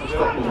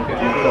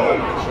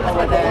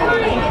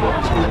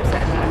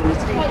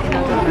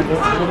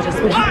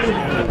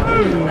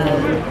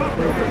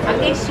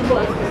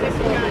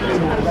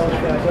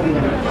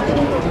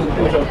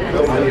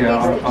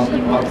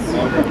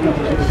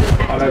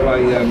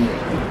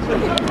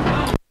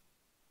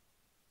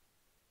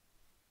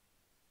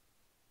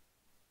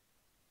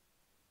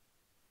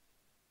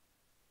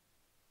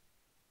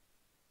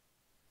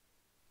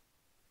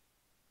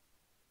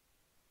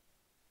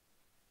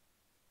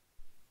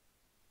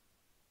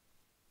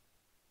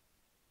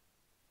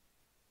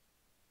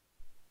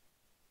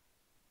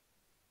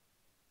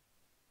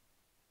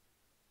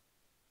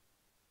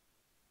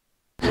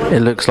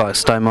 It looks like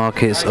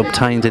Stowmarket's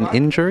obtained an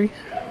injury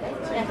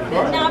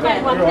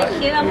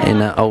in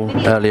that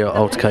earlier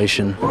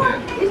altercation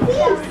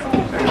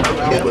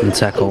and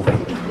tackle.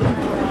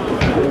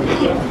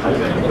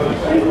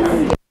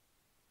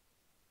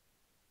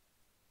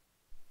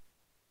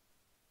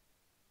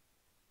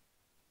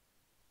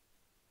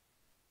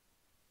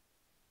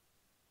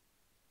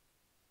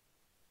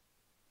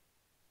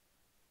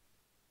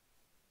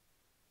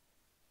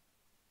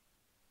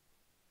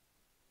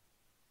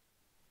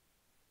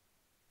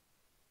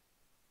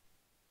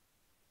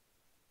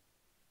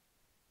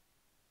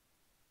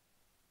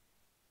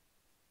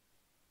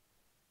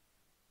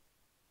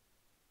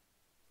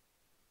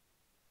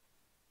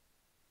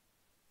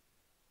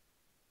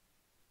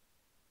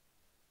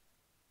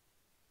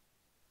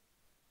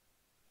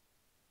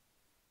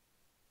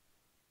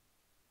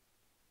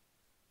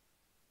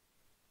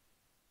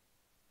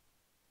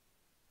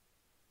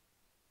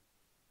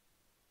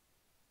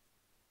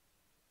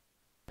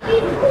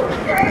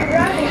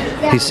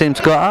 He seems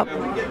to got up,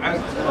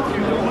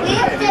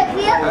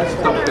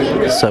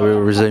 so we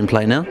will resume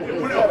play now.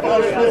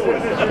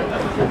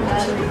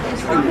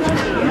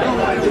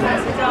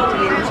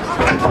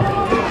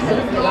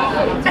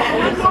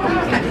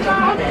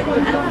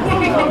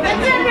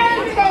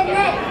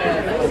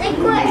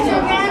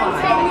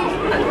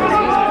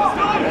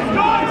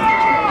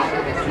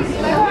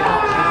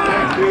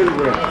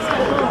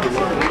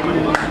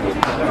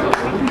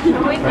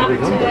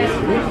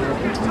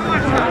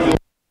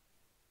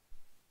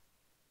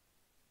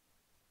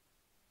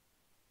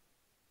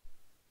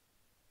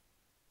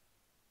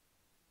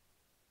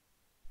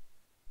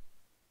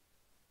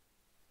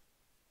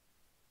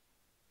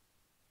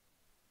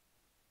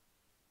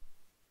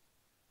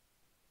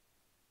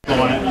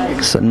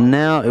 So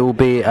now it will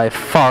be a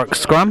Thurrock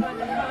scrum.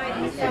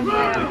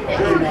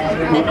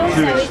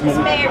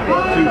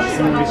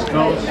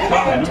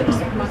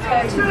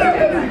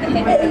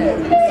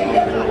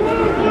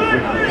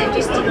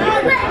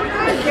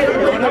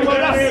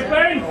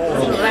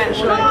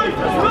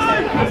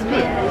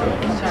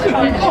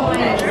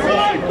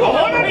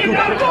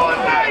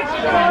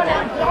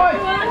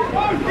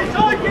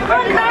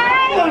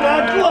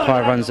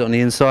 Five runs it on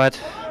the inside.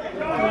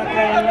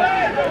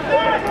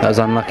 That was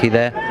unlucky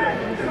there.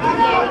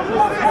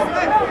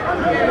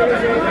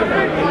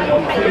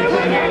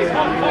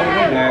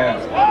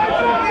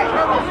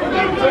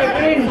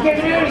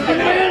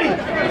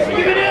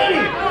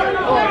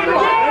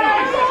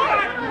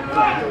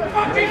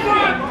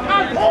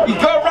 You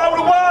got rolled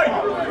away!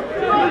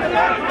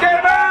 Get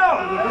him out!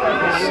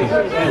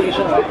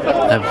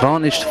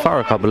 Advantage to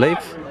Thurrock, I believe.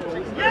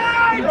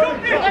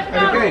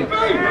 Again.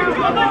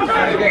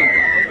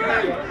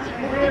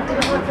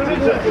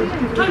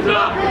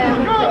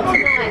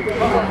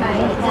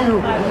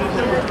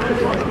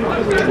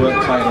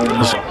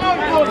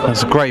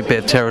 That's a great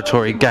bit of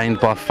territory gained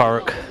by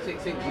Thurrock.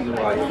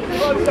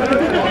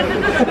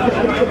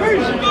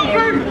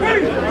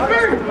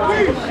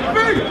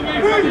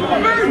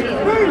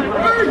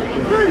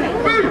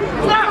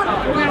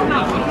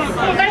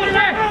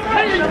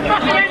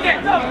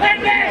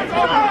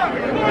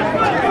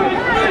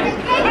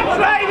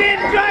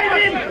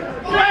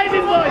 Drive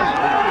in, boys!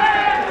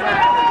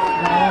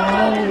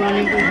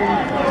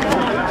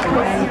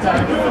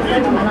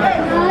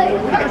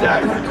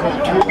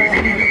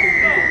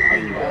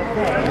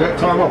 Get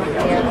time off.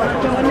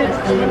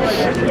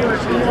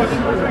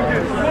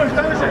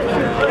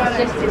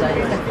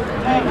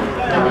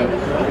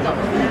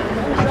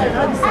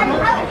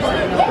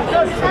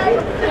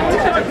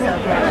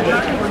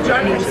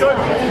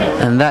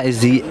 And that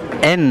is the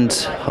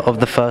end of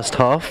the first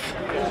half,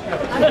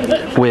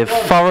 with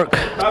Thurrock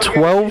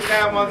 12,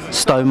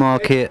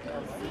 Stowmarket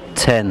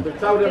 10.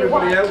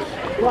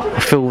 I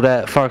feel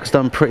that Thurrock has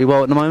done pretty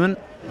well at the moment,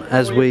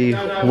 as we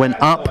went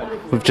up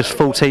with just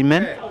 14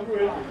 men.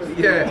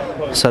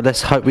 Yeah. So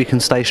let's hope we can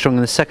stay strong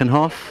in the second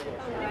half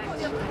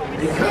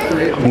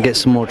and get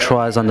some more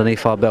tries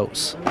underneath our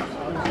belts.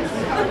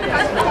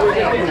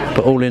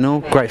 But all in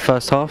all, great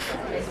first half.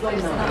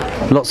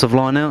 Lots of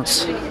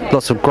line-outs,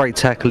 lots of great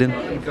tackling,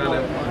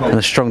 and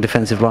a strong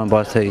defensive line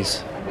by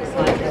Tees.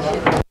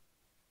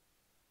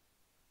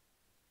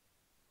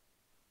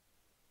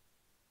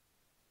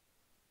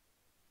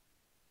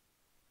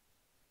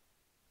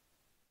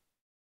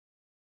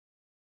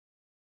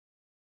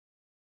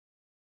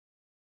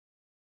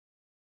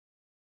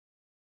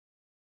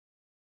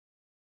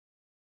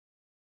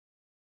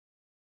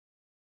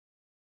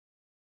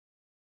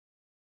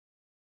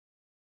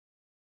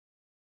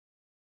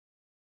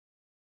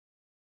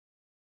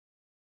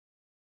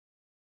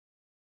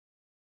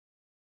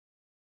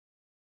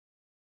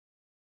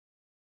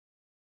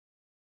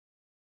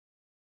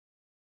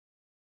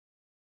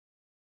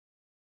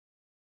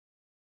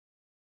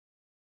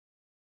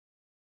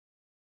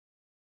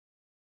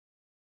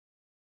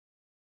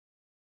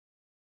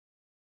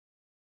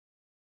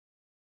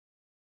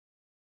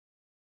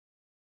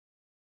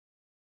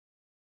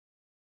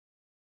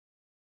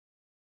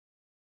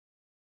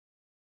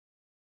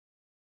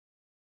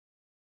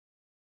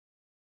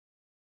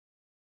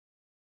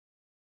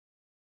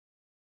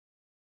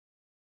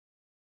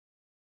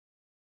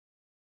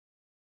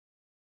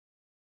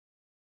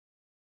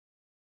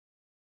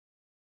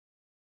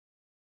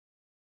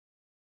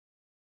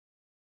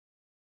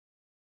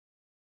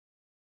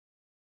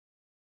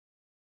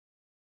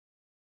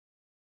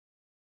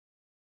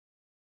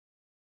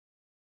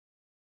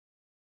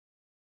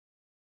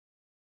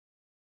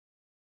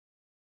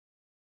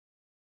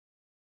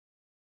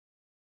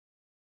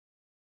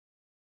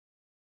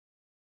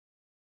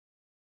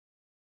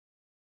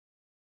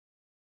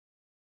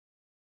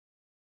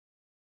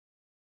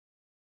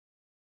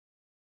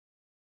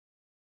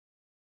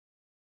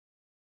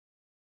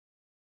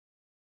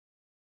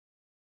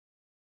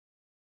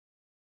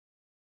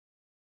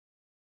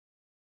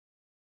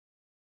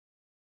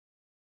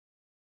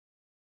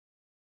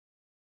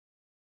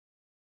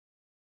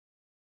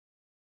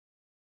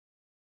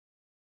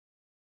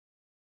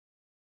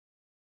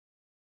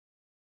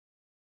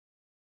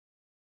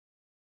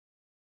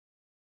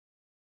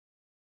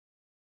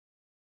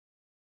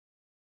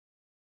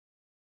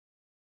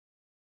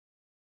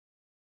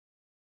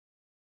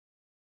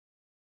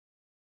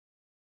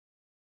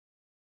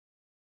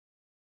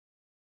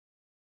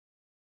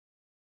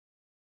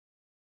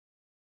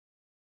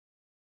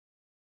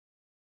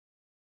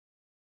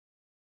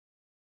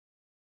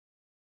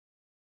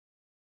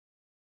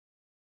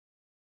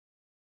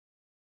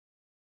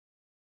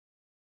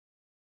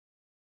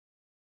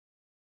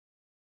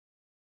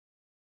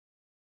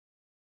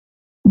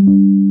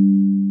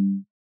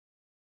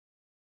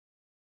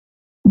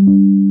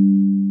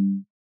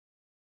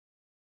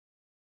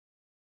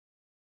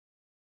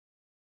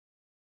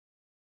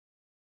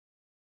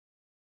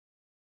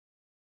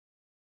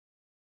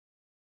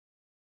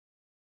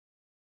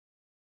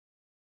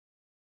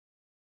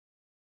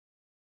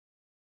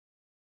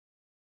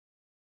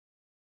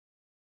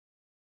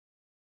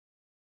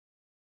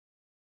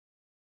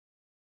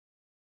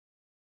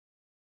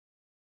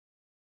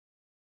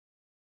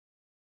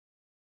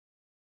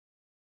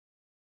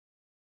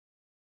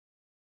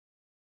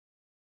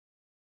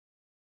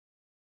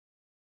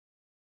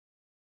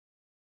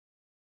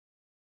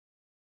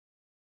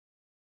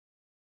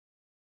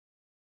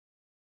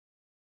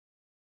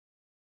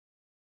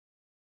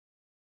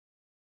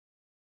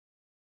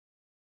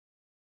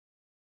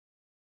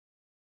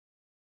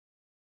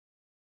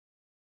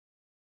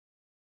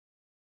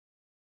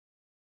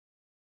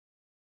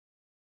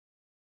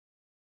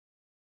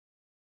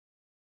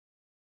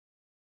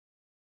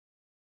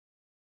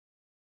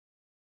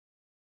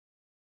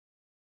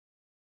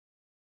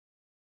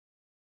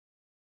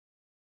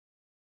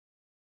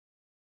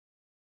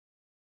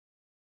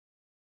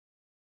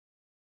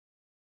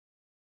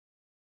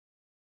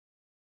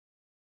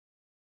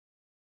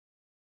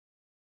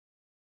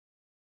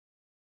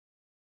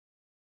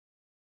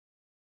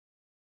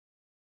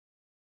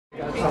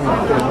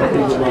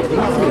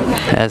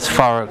 As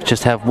Thurrock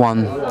just have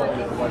one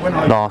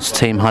last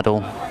team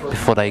huddle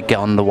before they get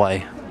on the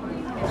way.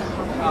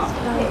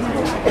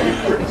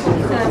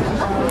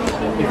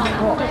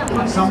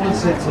 Someone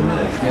said to me,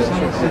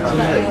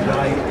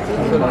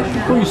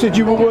 Well, you said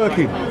you were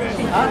working.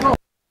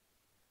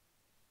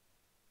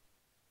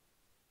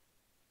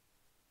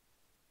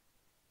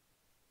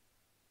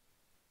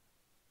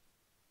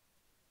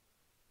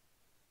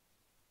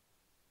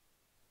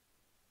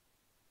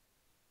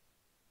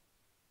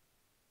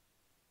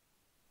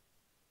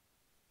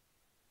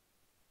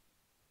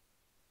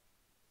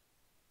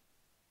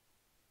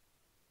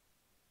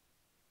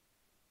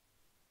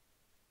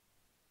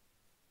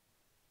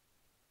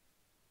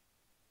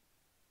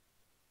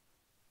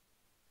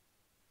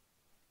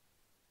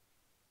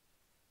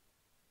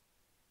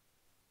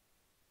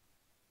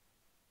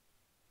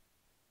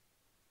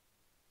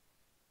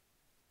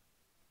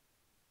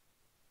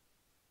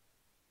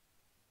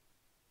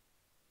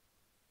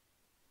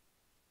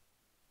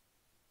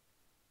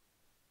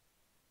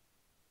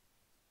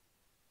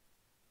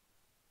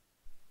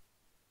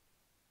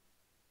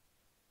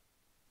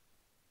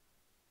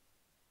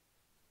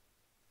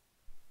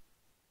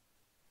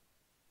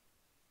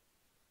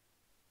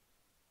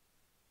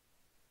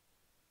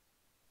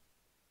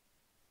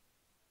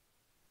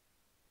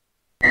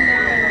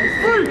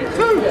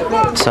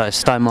 So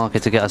it's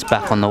Stowmarket to get us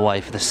back on the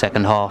way for the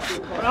second half.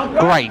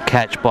 Great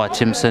catch by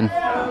Timpson.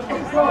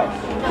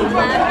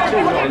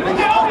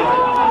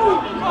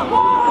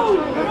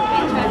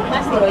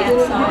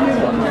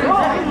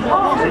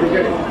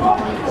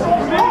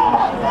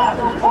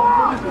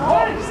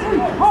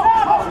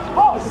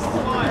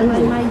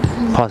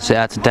 Passes it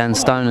out to Dan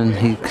Stone and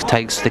he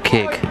takes the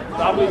kick.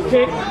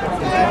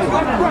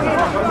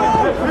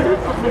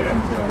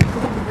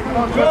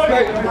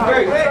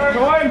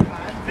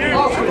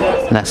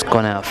 And that's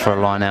gone out for a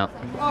line out.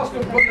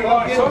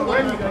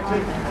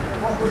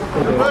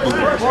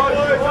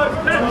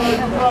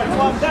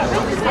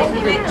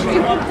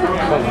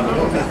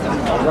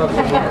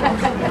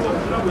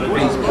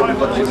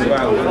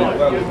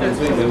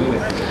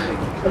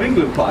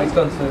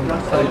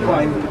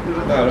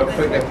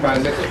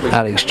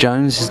 Alex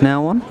Jones is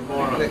now on.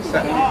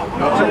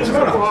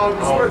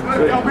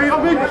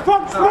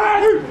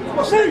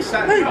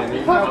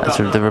 That's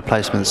the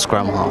replacement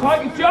scrum half.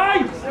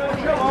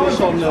 It's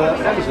on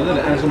Amazon, isn't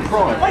it? Amazon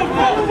Prime.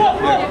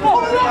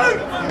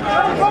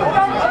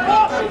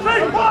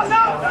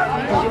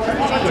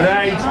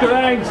 Good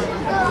aids.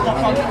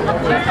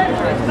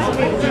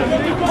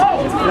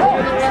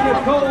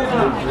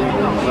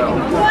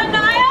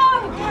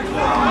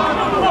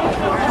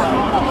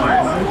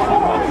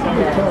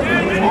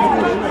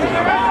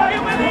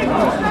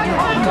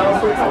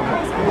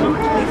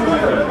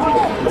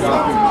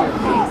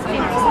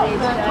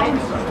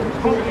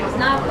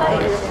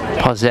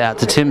 Passes it out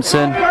to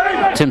Timpson.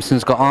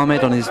 Timpson's got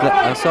Ahmed on his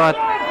left side.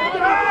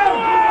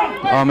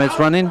 Ahmed's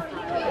running.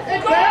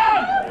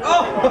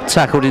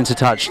 Tackled into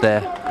touch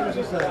there.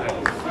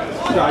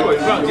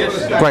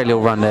 Great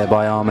little run there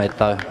by Ahmed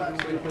though.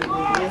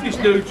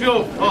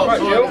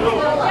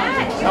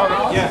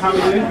 Yeah, how are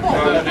you?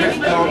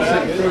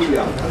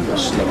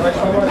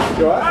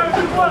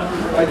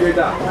 I do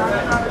that.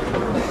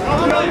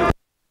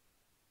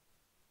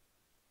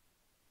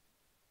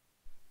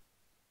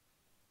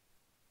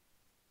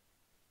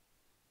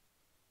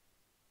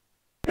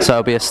 So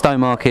it'll be a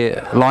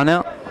Stowmarket line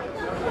out,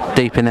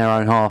 deep in their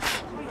own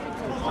half.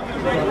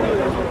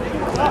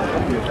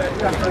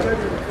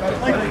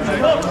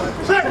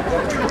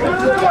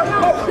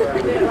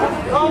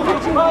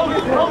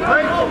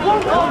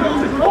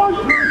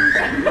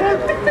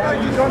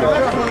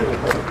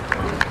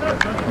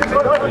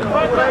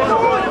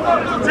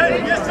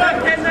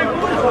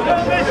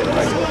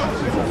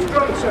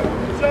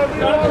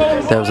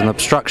 There was an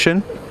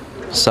obstruction,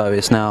 so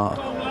it's now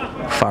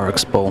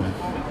Thurrock's ball.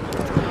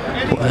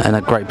 And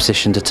a great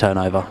position to turn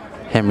over.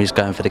 Henry's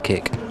going for the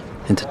kick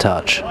into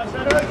touch.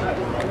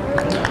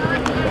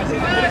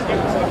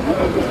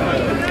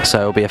 So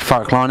it'll be a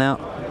Thurrock line out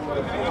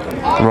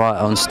right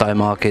on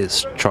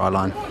Stowmarket's try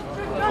line.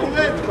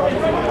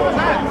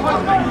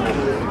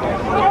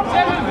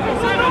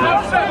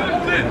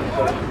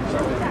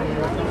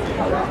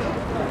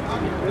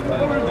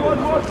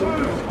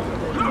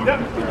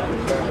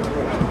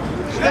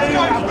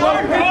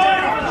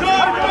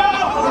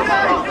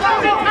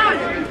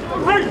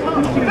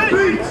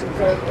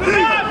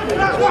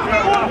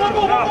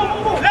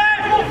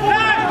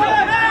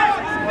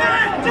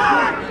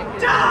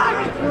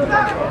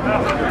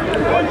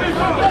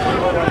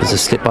 There's a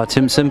slip by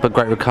Timpson, but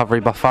great recovery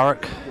by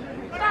Thurrock.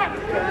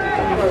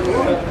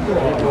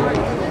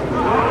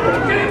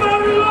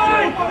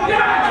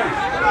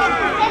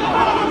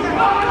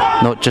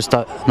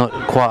 Not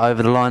quite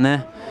over the line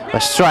there, but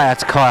straight out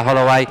to Kai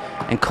Holloway,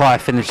 and Kai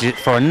finishes it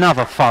for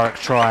another Thurrock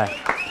try.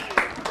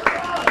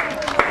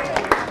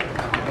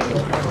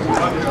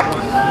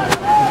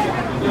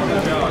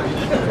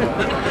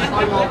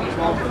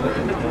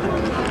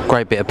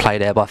 Great bit of play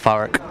there by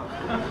Thurrock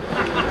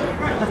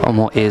on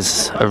what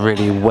is a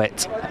really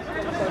wet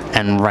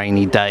and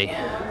rainy day,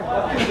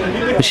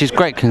 which is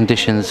great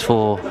conditions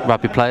for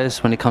rugby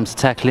players when it comes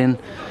to tackling,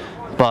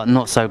 but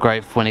not so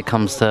great when it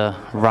comes to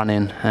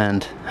running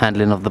and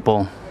handling of the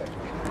ball.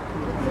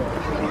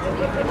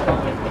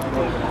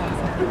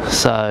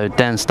 So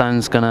Dan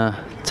Stone's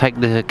gonna take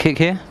the kick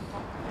here.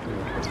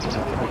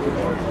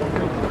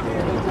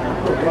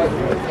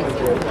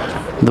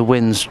 The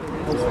wind's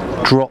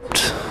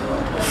dropped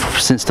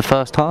since the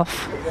first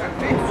half.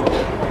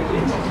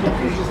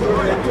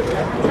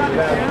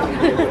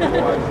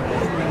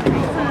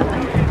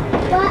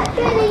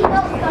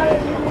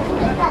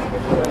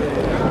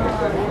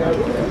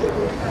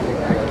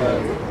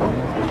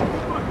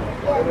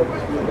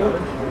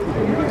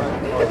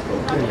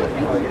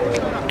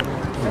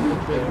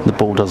 The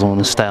ball doesn't want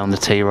to stay on the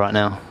tee right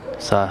now,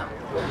 so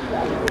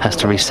has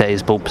to reset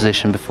his ball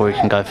position before he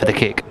can go for the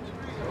kick.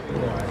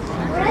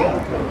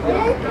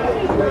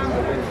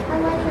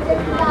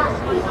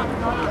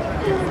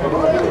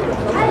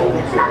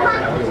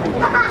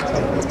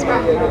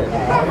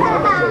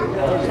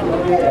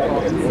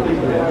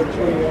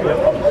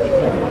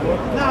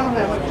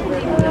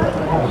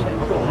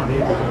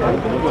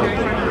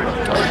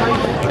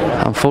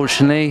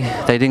 Unfortunately,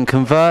 they didn't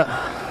convert,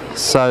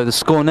 so the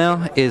score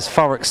now is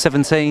Thurrock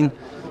 17,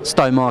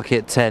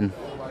 Stowmarket 10.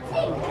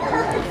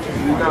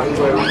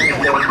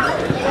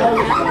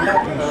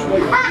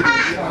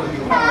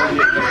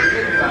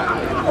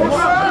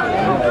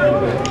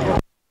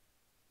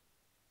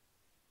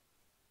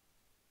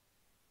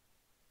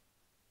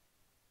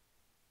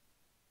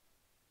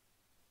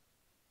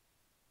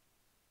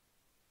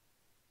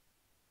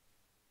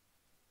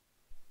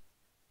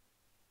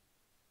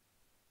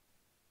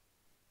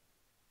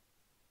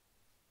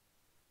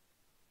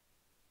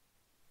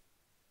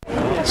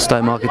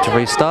 Stowmarket to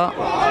restart.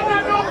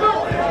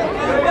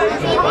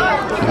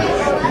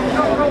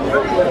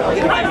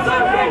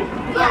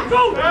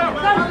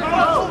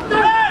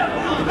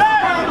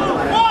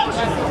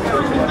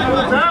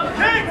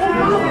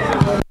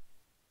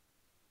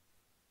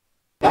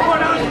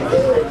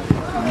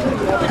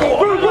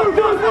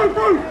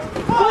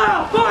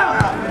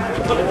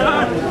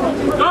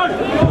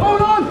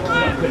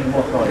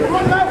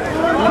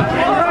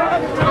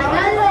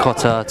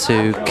 Cotter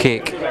to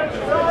kick.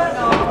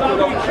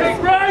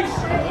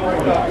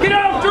 Get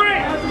after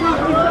it!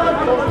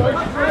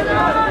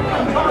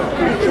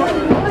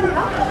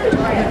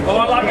 Oh, I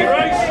like your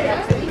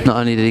race. Not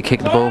only did he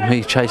kick the ball,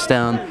 he chased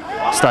down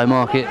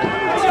Stowmarket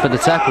for the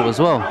tackle as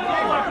well.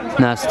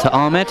 Now it's to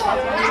Ahmed.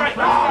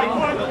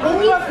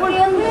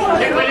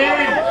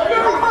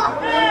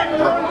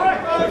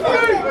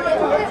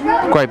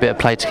 Great bit of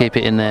play to keep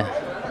it in there.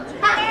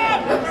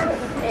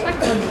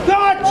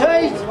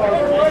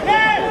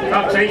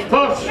 Up, Cheese,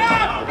 push!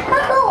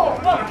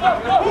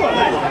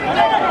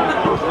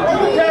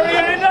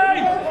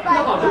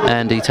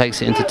 And he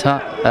takes it into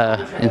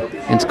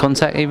into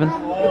contact even.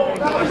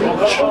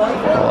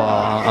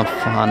 Oh,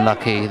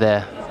 unlucky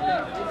there.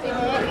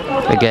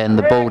 Again,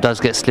 the ball does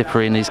get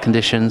slippery in these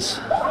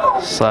conditions,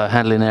 so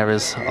handling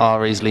errors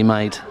are easily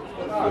made.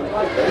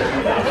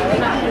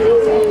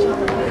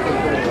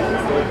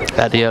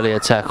 At the earlier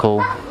tackle,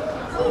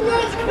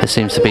 there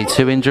seems to be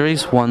 2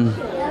 injuries, one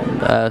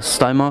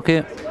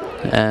Stowmarket,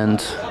 and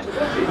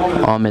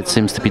Ahmed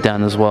seems to be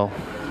down as well.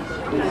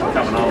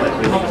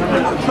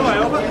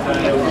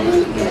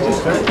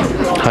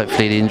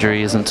 Hopefully the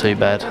injury isn't too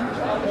bad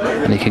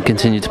and he can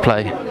continue to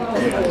play.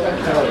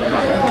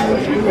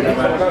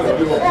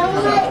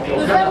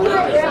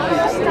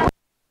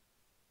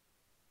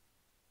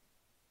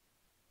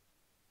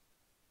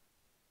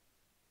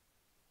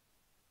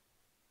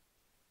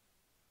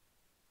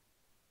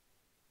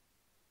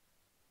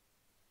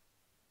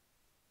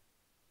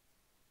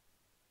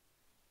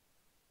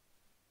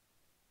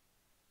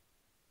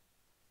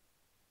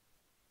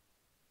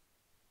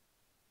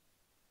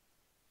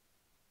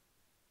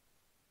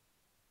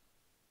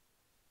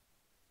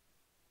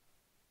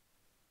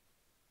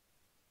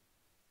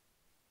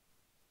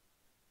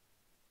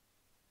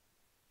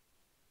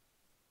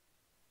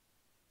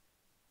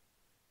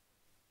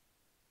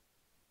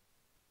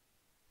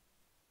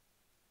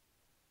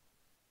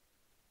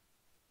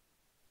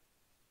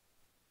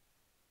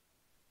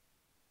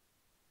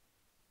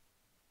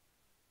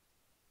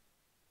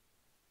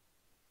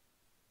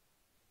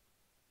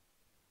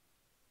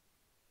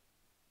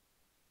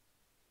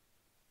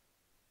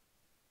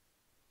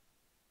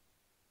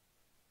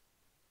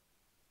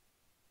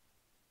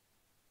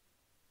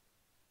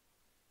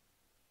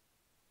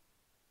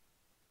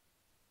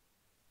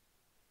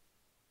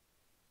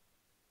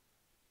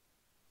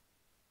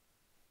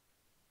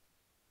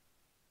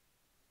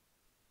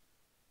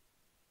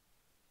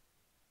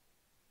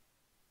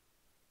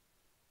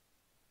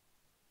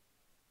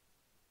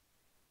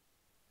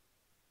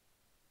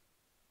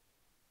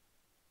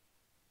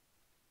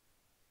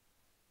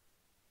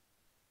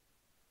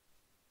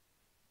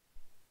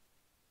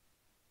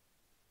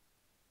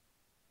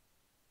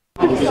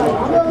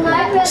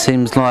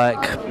 Seems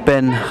like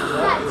Ben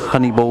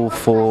Honeyball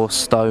for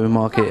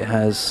Stowmarket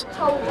has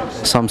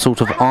some sort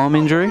of arm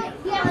injury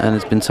and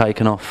has been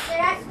taken off.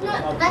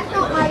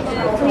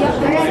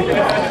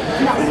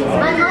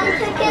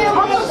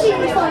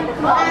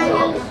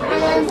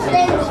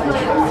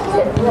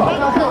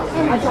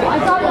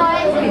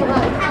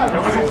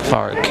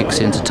 Thurrock kicks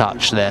into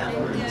touch there.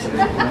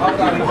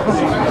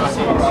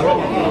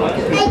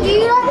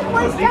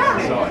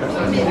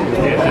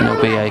 And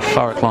there'll be a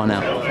Thurrock line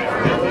out.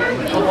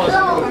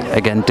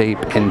 Again, deep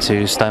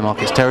into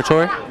Stowmarket's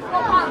territory.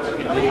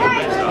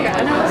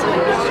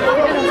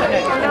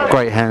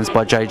 Great hands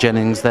by Jay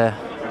Jennings there.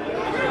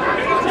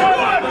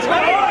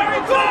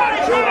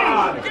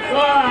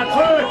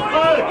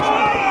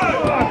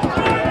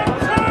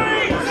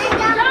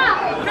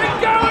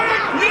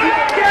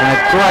 And a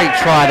great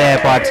try there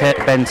by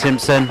Ben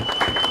Simpson,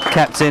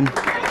 captain.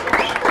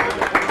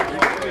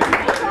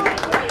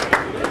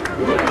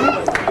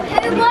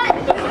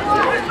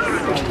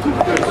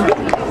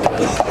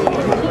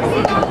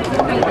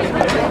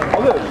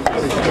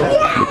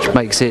 Which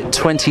makes it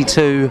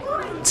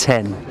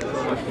 22-10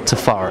 to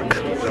Thurrock.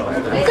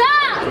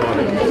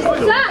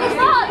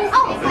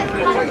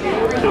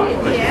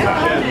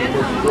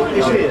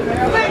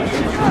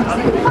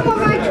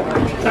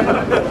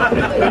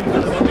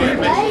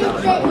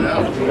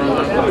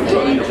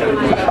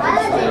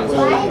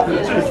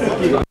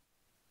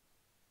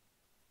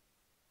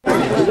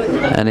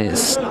 And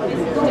it's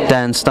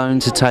and Stone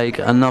to take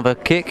another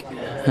kick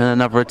and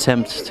another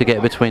attempt to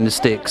get between the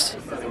sticks.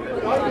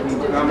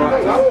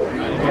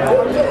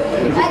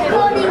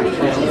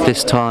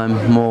 This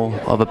time more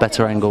of a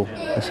better angle.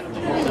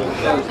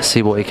 Let's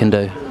see what he can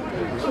do.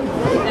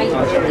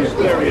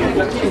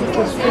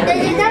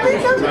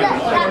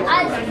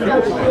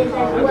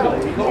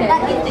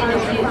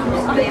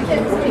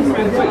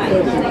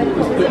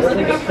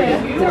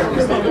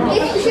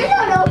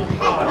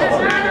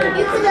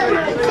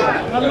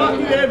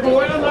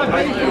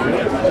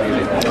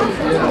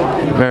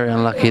 Very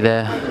unlucky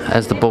there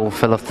as the ball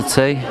fell off the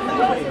tee.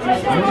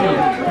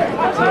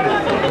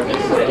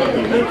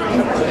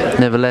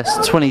 Nevertheless,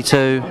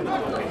 22-10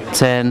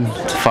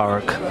 to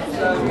Thurrock.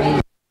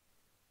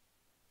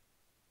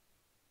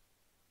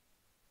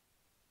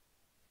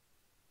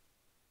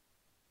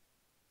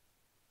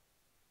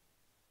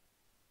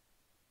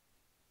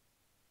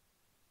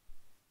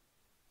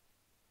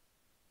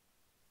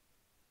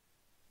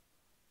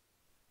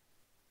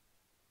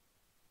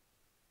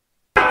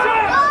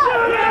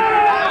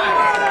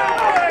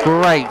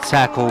 Great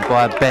tackle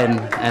by Ben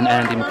and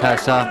Andy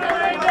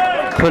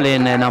Mikasa,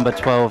 pulling their number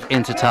 12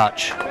 into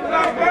touch.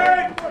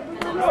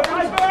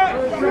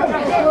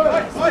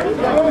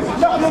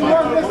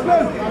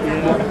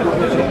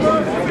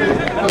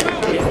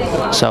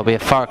 So it'll be a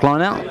Thurrock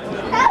line out.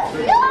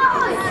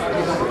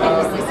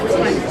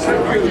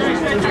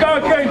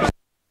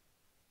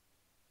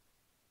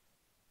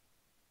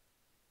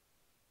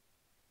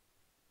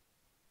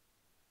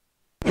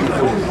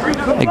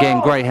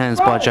 Again, great hands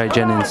by Jay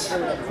Jennings.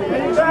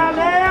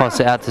 Pass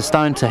it out to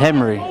Stone to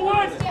Henry.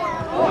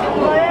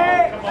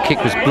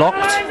 Kick was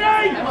blocked,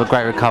 but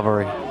great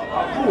recovery.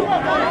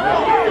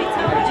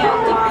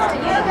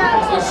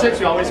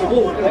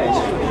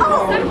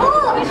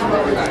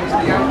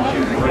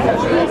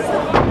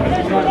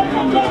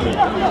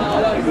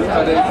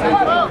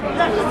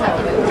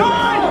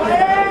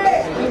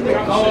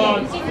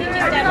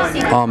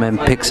 Armen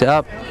picks it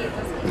up.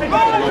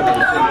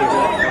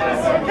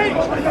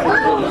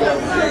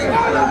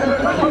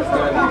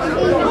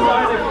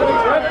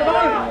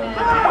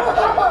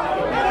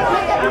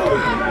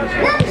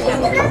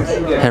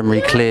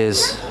 Henry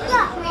clears.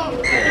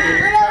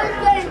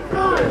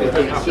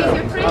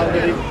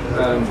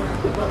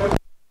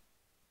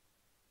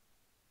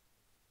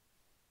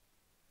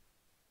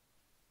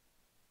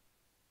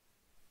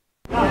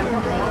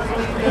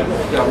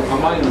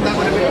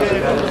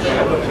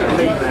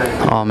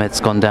 Ahmed's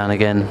gone down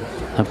again.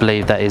 I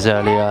believe that his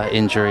earlier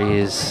injury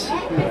is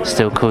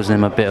still causing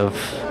him a bit of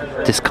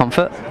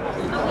discomfort.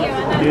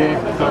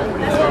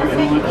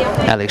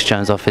 Alex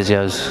Jones, our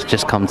physio's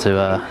just come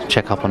to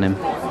check up on him,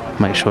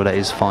 make sure that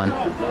he's fine.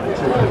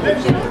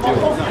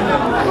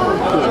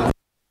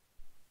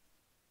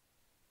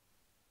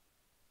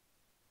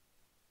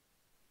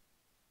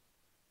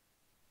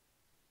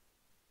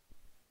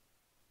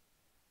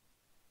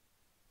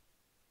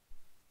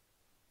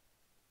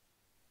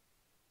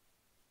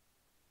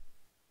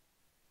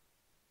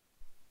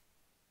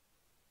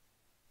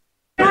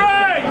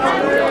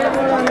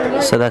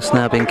 So that's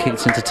now been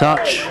kicked into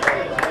touch.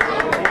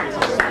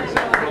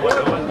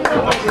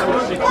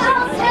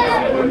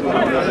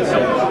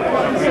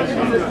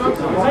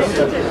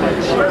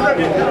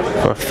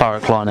 For a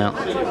Thurrock line out.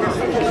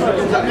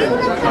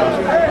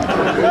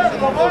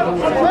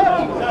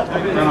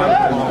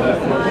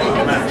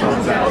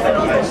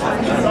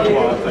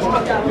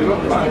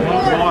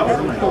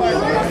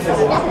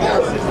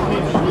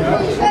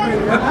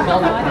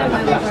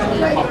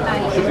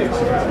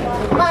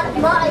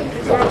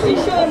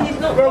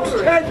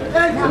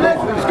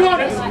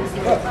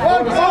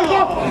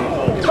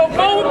 Go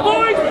forward,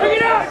 boys! Bring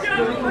it out!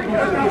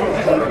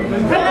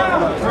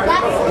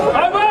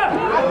 Over!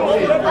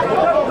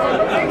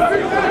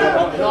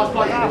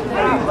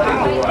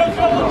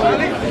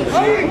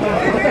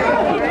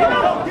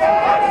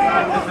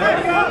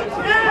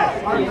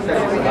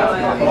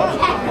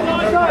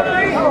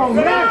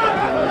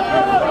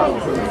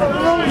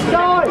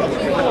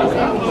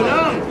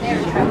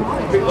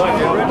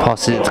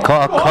 Passes it to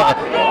Cotter.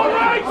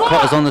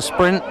 Cotter's on the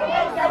sprint.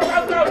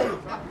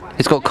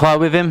 He's got Kai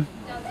with him.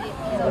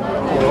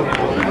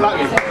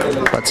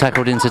 But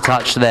tackled into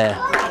touch there.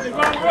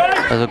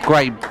 There's a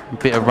great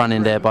bit of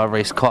running there by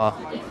Reece Cotter.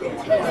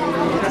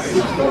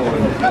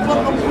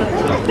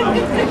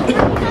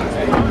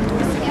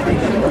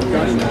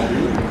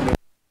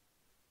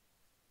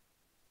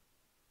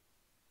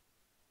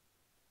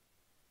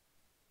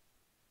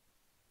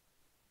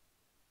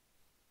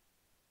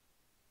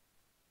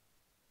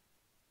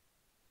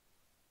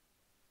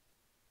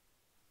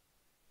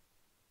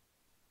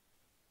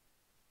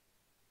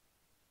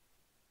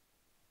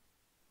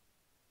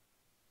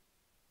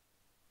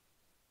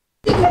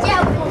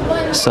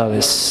 So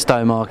it's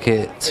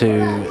Stowmarket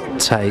to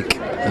take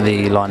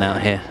the line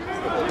out here.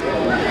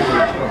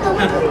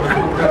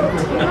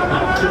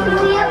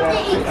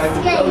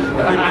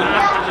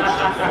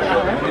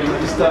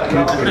 I'm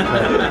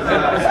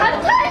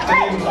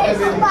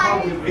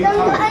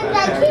trying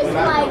to kiss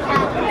my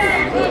cat.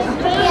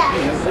 Yeah.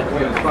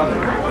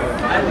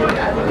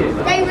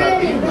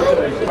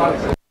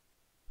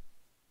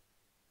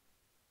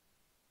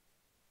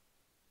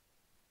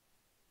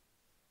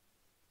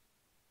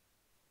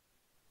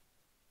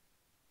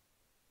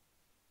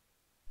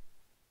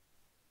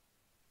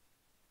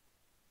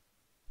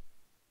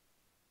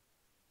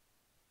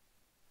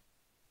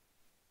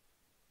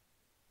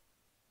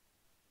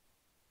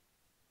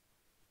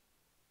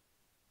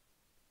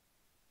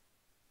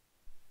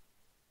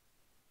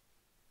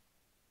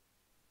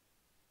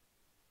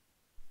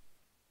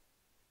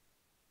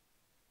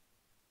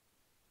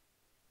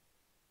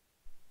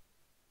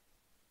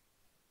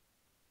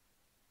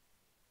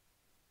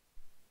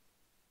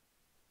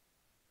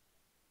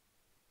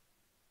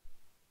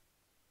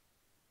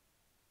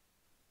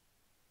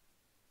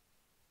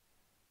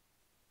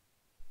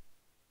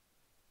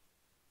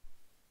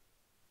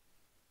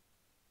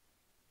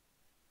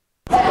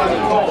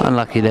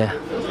 Unlucky there.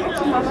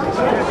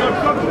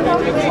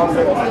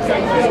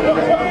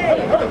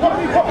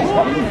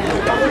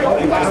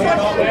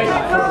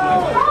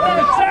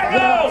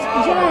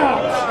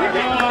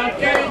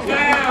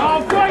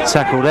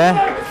 Tackle there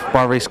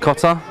by Reese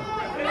Cotter.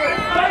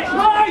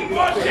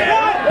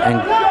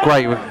 And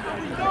great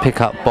pick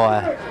up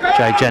by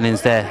Jay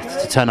Jennings there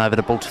to turn over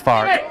the ball to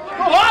Thurrock.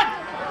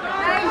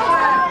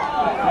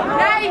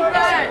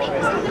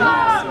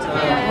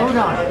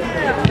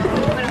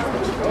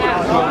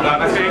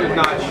 That's a good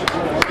nudge.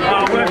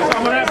 Oh, work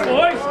some of that,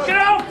 boys. Get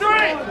after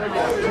it!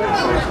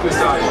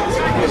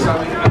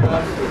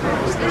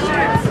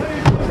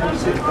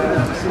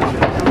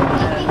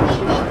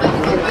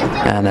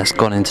 And that's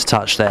gone into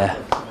touch there.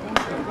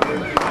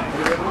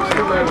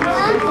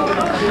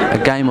 A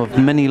game of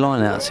many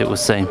lineouts, it would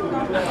seem.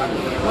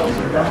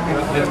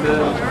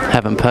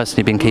 Haven't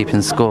personally been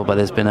keeping score, but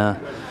there's been a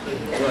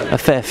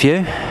fair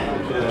few.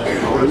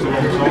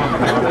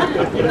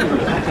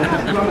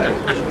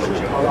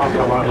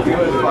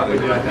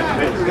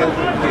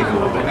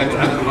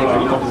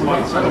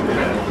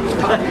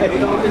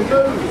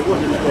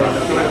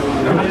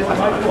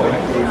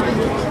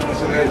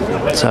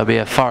 So it'll be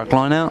a Thurrock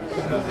line out.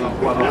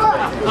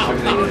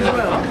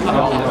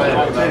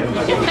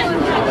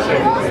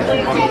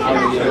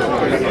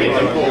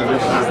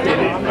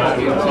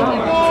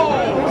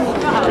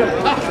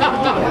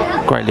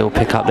 Great little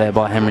pick up there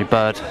by Henry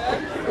Bird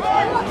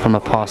from a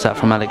pass out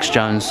from Alex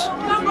Jones.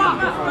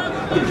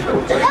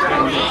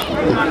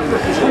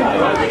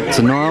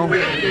 To Niall.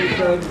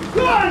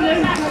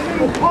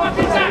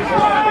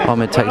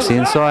 Ahmed takes the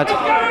inside.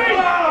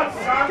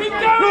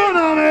 Run,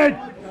 Ahmed!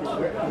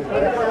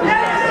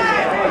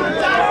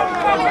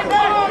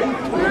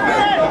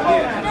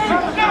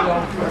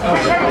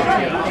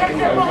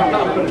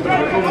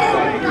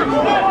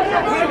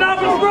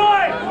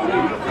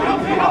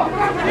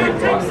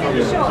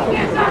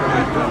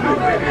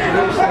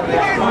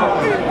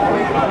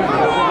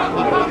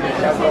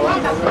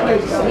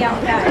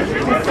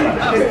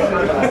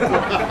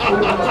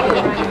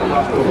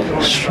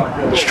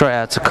 Straight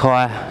out to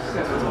Kai.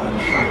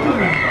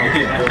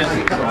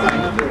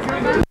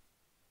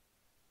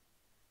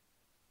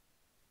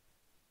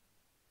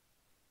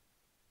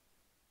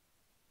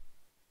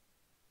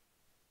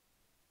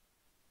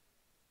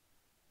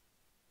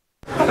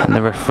 And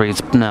the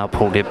referee's now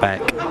pulled it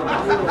back.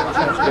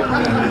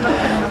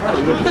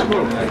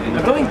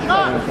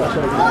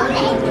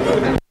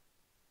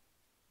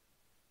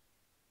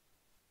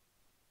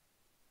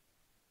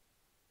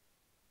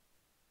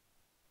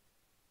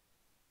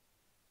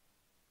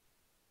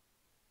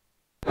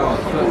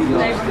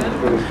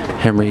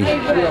 Henry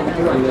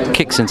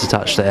kicks into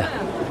touch there.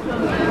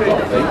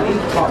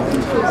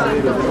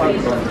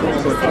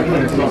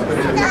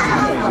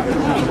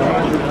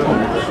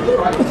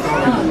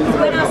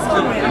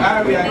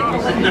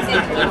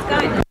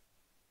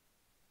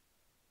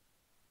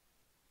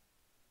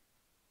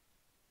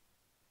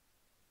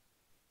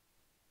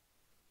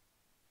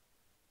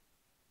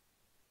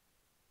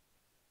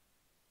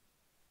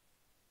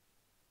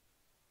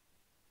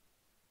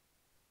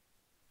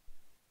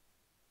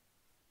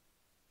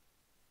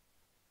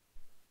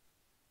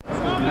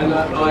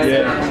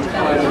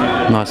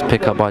 Nice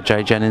pick up by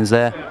Jay Jennings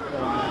there.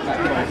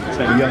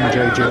 Young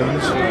Jay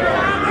Jennings.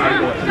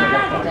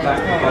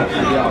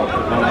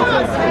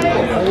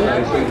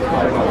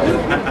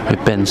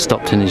 With Ben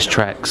stopped in his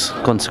tracks,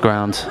 gone to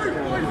ground.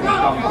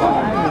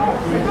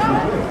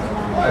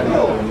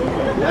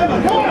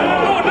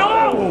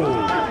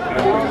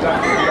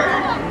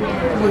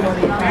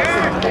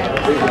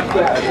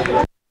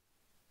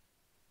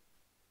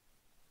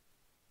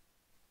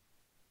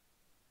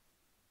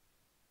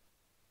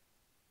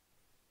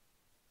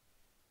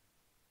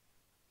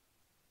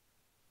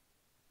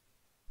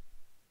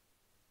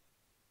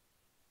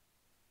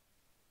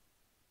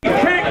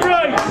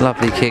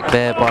 Lovely kick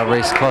there by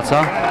Reese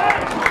Cotter.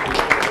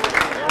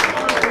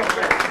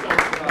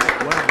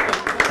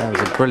 That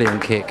was a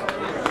brilliant kick.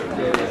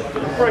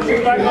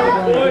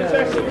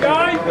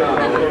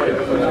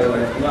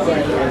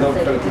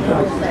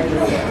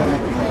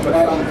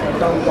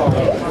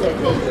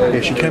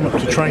 Yeah, she came up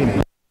to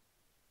training.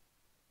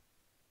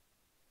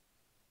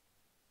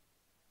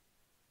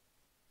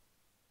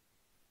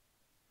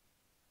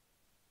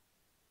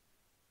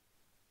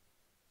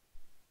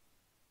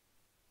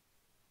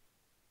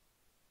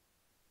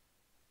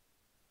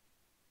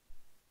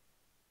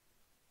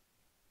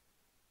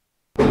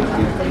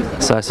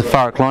 So it's a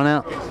Thurrock line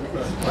out.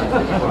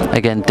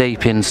 Again,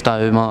 deep in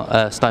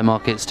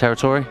Stowmarket's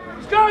territory.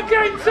 Go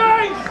again,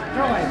 Saints!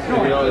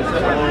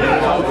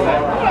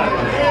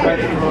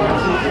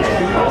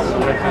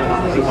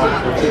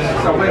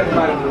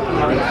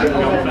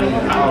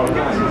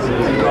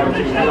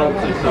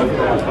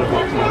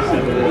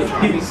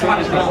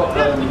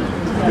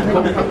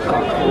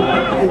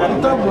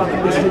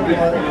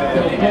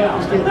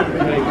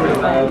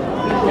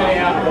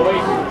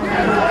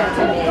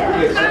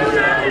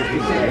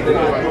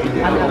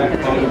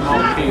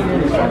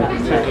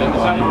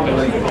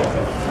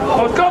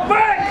 I've got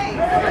back!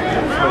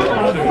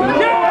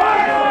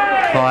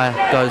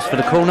 Try goes for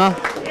the corner.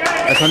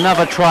 There's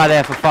another try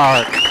there for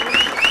Thurrock.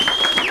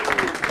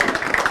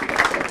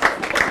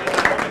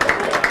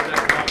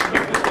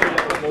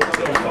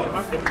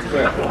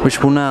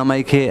 Which will now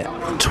make it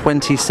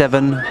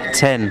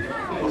 27-10.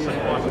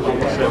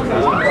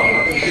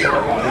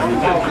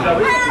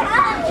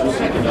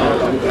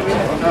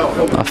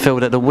 I feel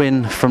that the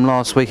win from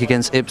last week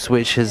against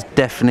Ipswich has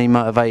definitely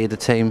motivated the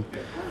team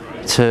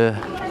to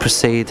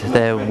proceed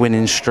their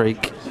winning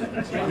streak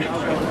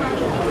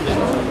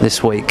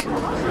this week.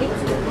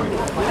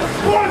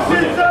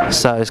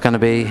 So it's going to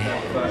be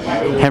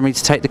Henry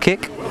to take the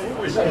kick.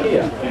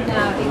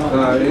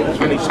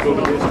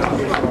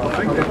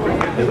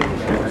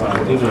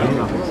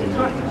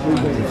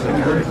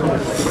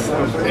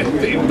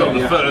 Even though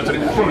the first,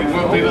 it probably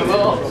won't be the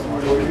last.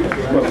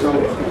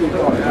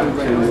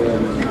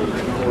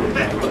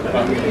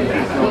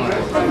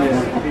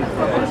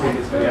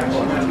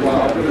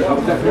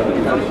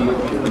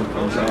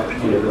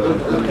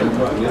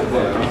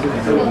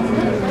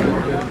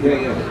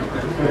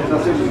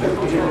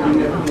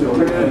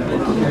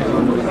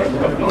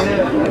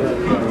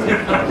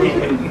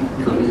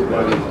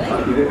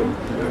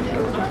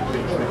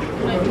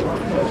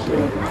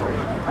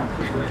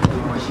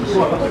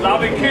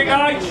 Lovely kick,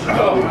 H.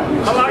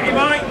 I like you,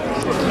 mate.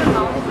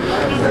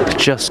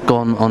 Just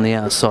gone on the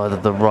outside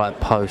of the right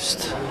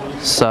post.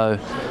 So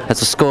as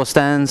the score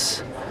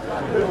stands,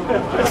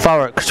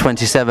 Thurrock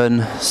 27,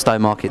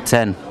 Stowmarket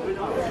 10.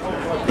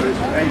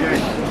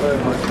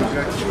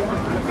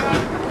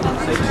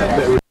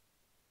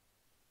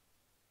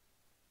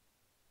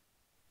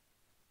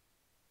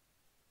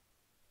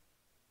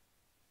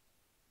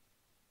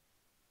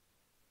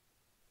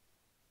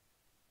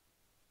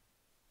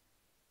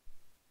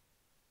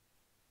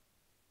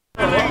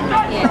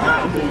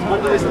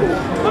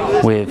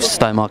 With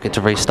Stowmarket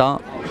to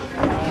restart,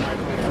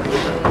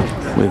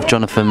 with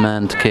Jonathan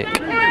Mann to kick.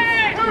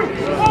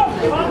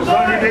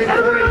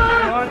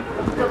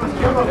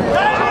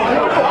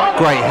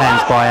 Great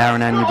hands by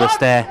Aaron Anubis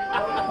there.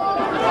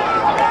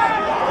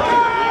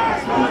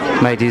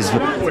 Made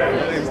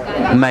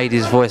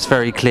his voice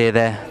very clear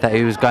there that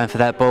he was going for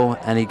that ball,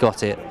 and he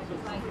got it.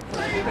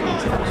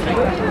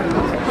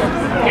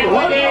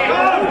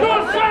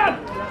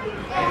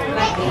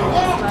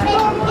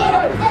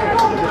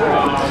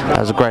 That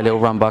was a great little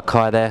run by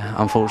Kai there.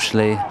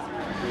 Unfortunately,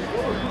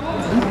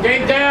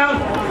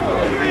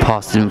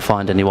 pass didn't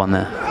find anyone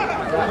there.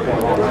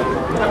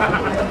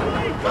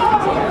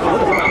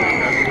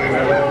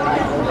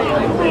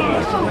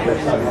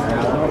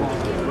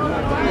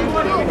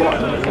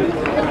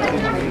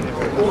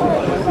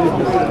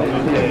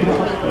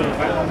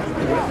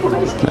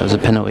 There was a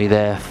penalty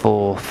there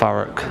for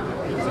Thurrock,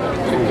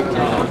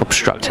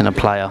 obstructing a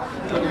player.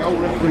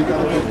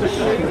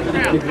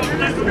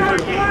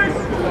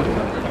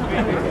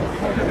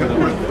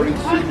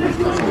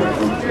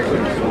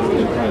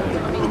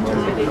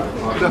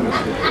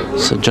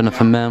 So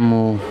Jonathan Mann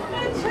will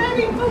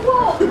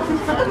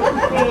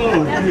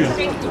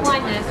drink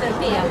wine there, so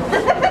beer.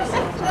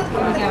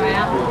 When we go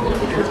out.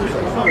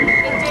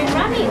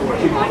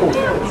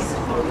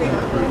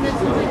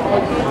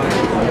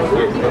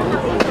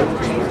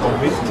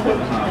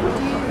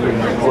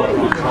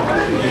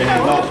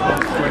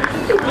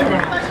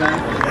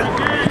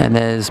 and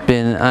there's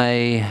been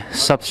a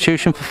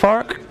substitution for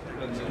Thurrock.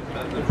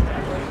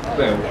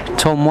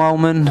 Tom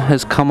Wellman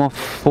has come off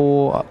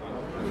for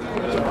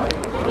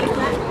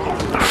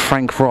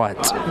Frank Wright.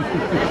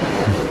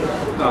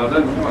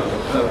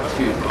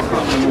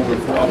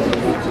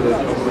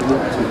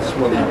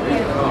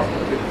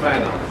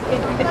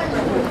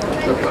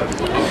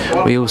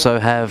 We also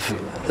have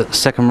the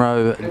second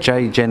row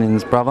Jay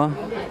Jennings' brother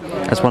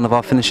as one of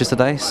our finishers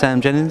today, Sam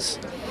Jennings.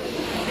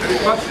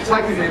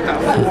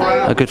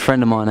 A good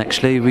friend of mine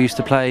actually. We used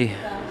to play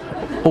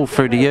all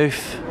through the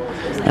youth,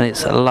 and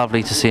it's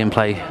lovely to see him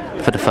play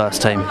for the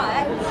first team.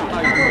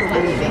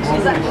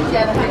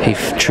 He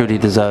truly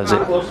deserves it.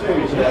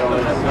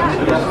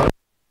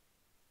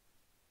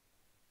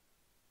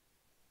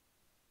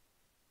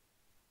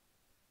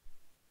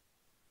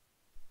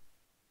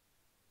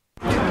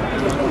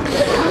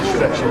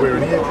 Should actually wear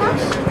an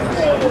earpiece,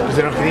 because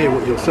then I can hear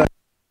what you're saying.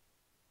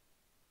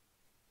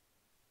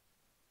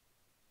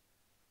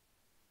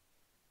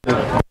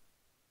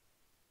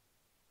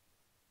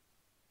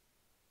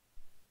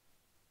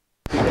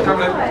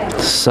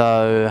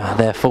 So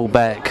their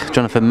fullback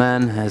Jonathan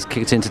Mann has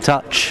kicked into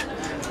touch.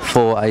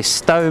 for a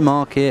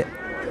Stowmarket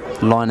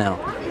line out.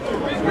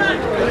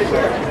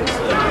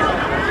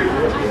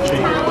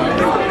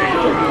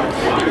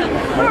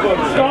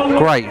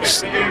 Great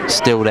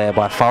steal there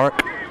by Thurrock.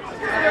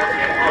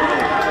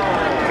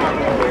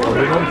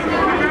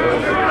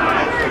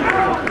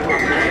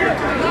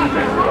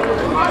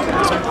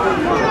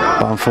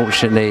 But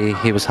unfortunately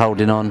he was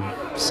holding on,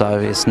 so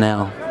it's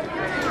now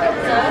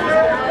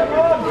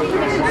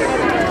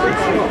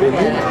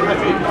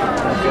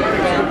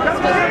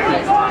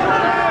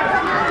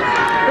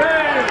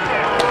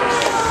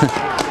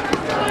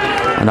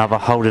another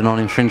holding on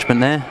infringement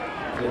there.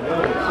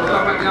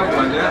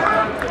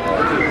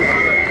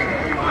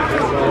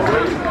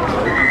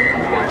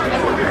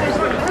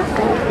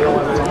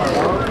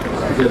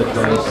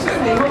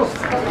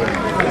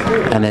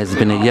 And there's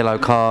been a yellow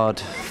card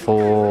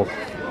for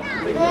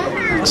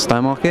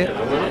Stowmarket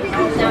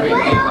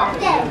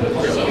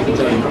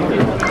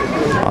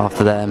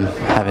after them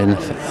having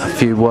a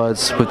few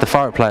words with the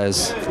Thurrock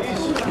players.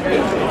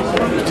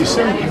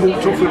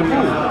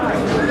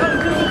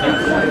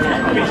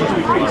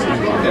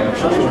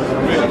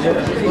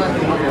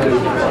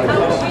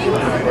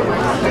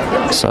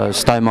 So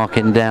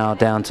Stowmarket now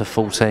down to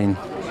 14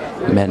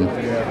 men.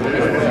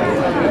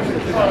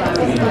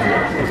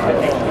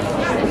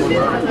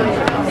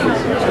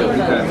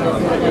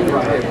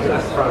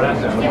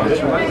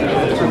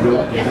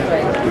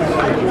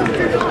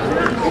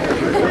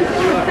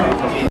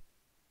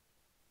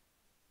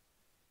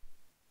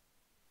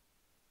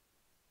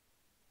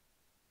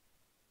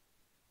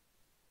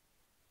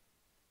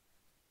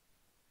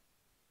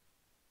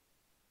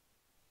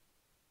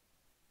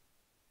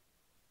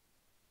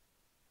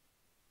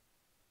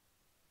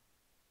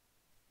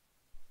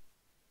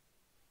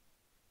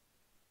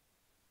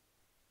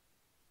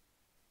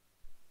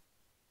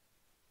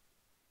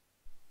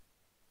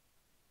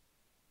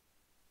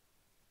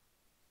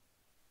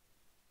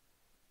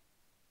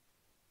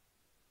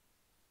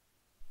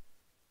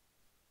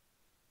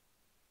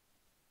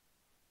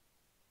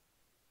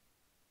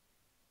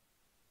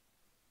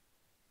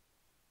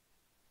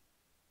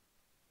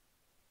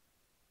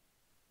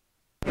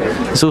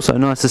 It's also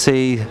nice to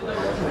see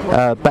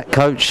back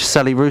coach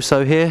Sally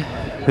Russo here,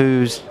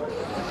 who's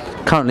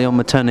currently on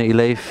maternity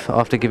leave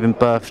after giving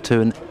birth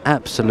to an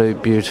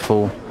absolute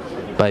beautiful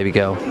baby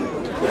girl.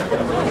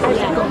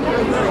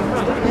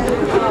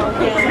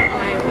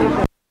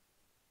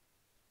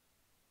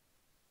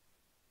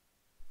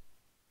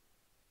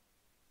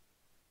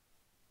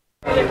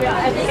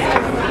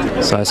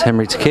 So it's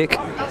Henry to kick,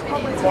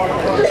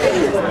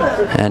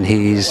 and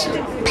he's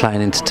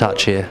playing into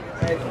touch here.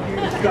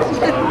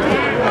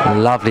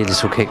 Lovely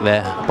little kick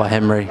there by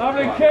Henry.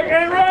 Lovely kick,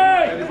 Henry!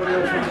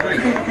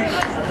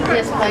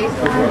 Yes, please.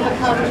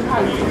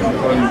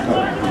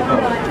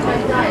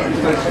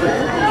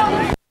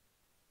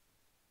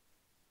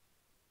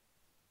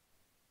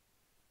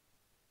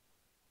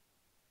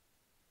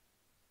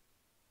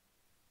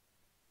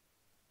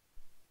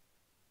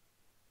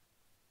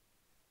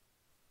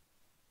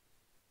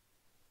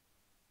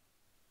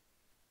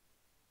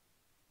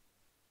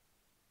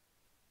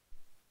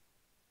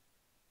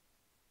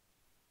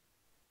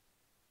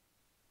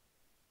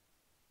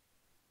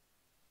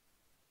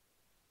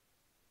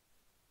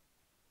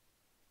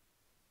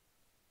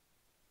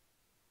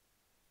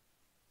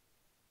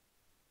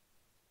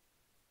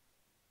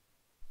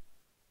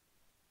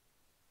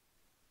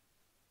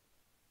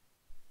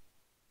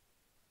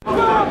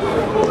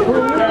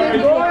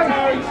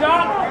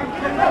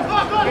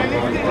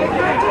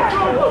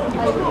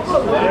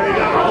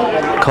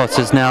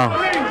 Cotter's now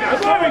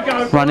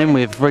running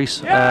with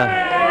Reese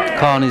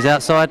Carney's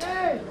outside.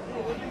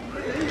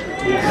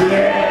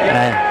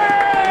 And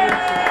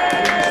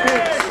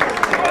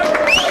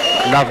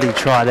lovely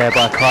try there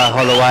by Kai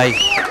Holloway,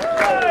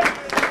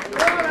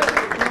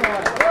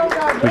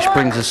 which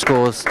brings the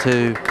scores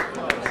to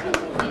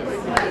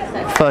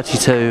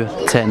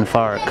 32-10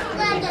 Thurrock.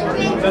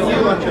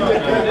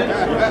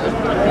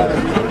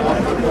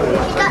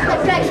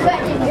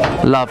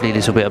 Lovely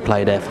little bit of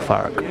play there for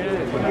Thurrock.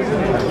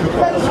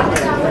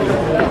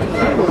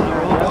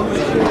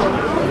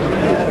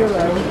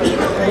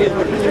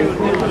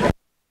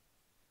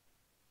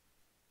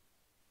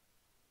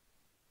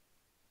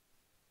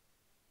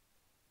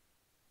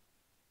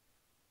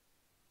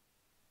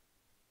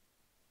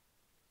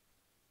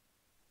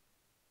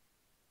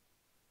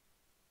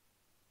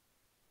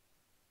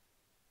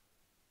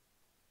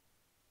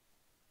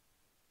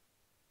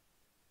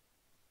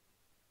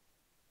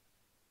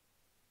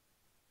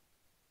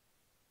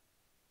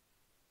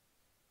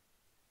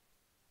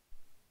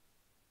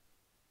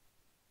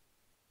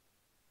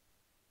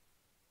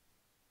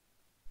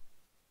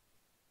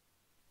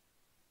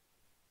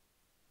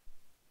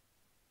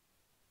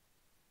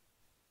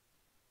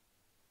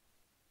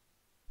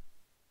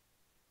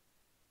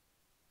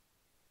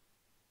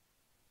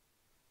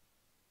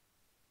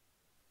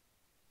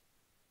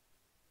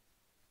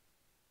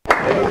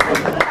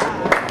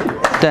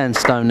 Dan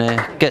Stone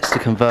there gets the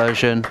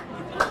conversion,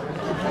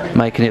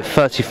 making it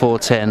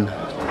 34-10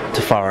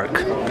 to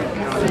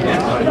Thurrock.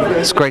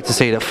 It's great to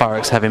see that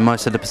Thurrock's having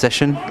most of the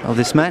possession of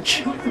this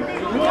match,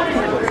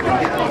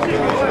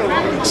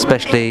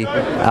 especially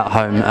at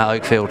home at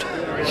Oakfield.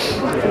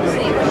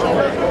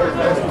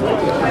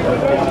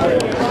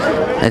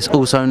 It's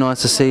also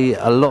nice to see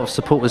a lot of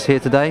supporters here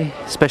today,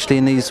 especially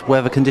in these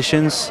weather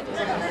conditions.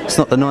 It's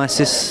not the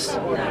nicest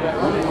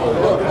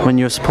when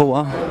you're a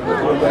supporter,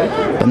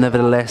 but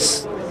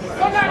nevertheless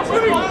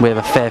we have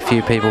a fair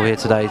few people here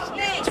today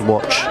to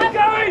watch.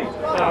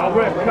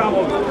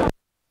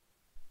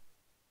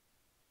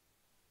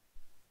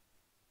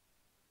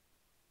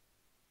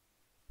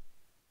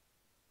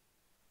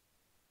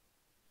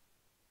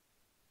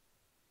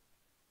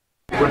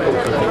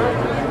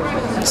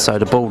 So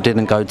the ball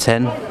didn't go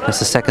 10, that's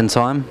the second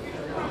time.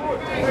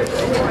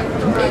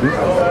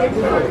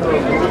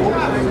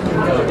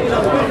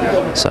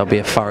 So it'll be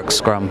a Thurrock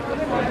scrum.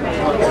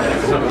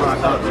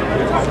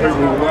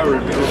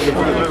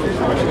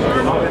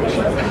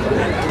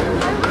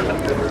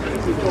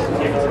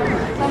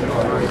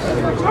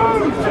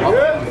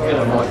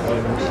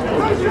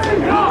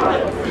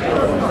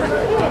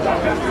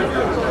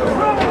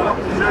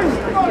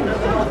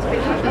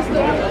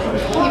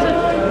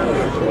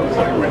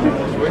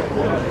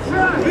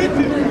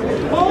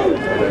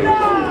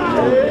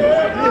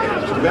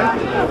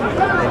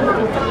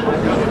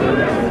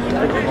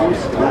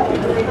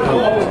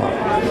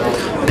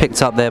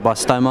 Picked up there by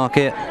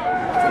Stowmarket.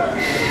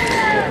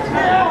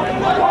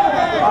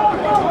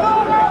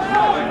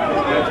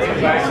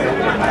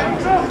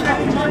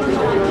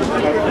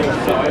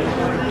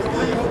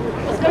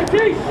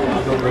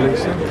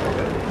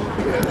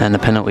 And the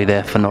penalty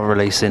there for not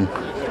releasing.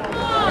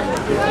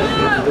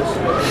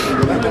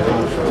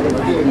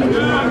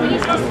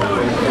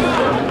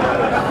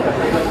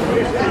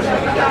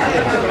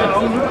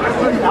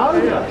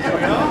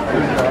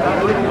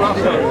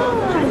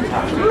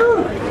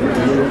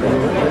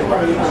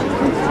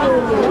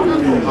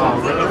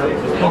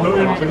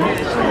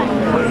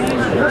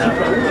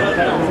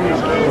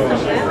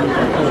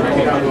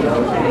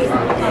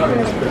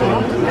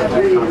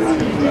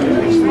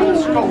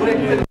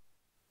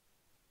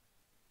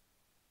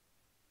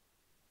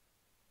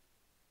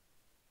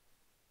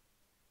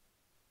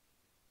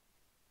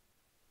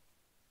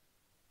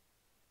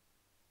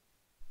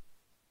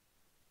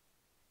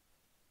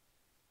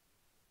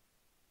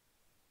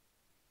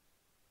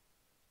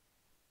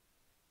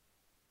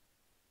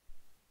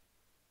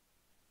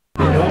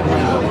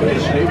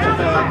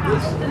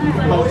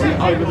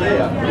 Over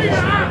there.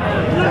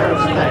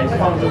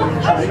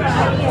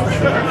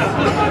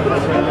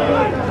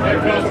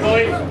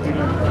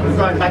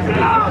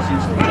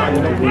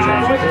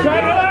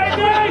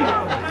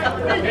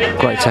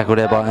 Great tackle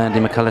there by Andy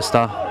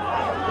McAllister.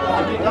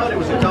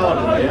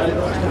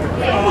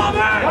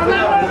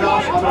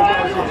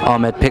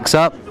 Ahmed picks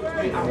up.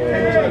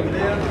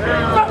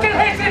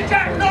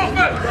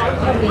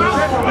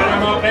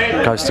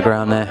 Goes to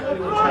ground there.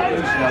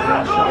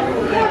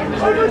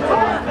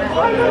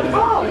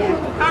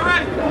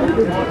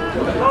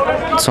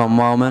 Tom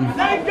Wildman.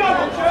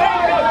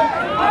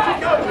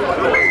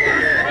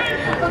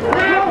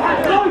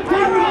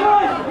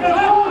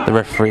 The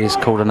referee has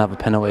called another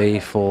penalty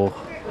for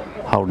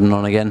holding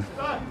on again.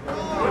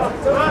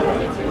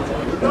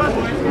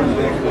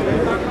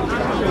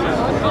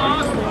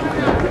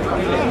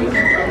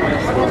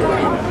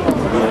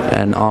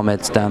 And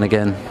Ahmed's down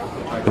again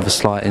with a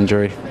slight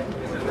injury.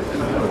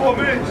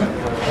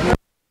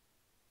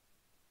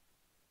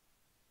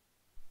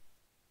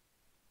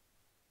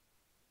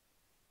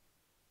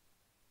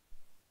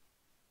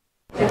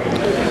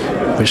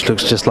 Which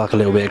looks just like a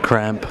little bit of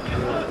cramp.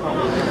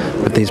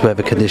 With these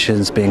weather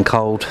conditions being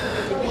cold,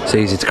 it's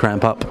easy to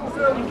cramp up.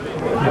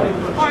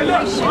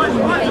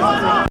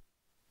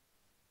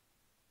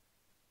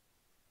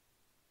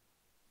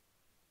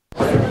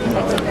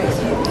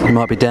 He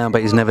might be down,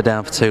 but he's never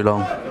down for too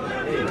long.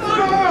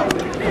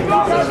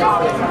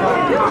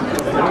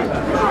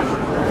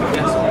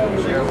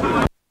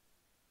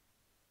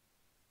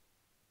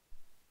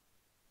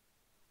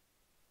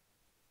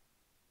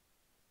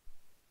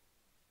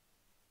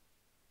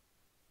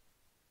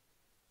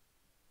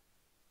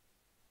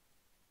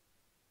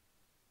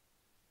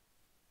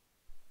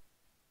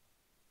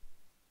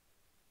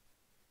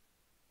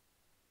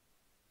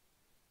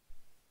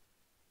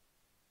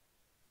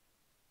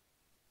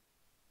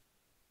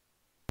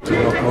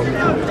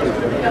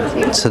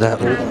 So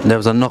there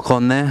was a knock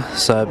on there,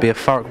 so it'd be a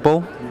Thurrock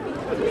ball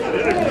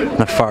and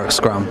a Thurrock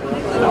scrum.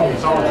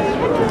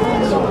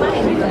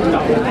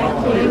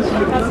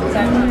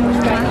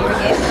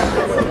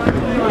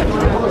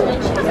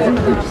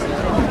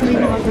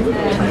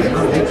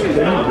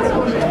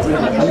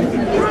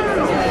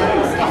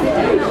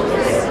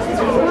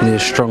 We need a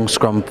strong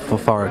scrum for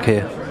Thurrock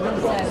here.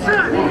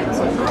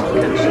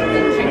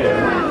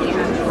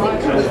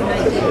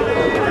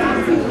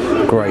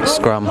 Great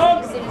scrum.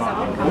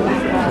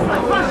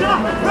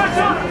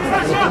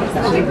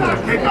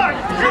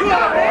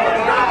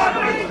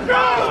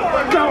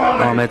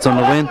 Ahmed's on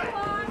the win.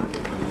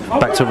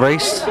 Back to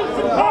Reese.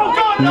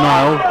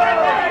 Niall.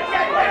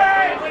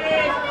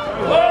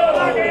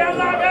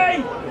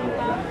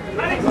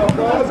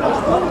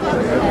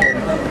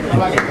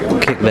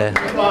 there.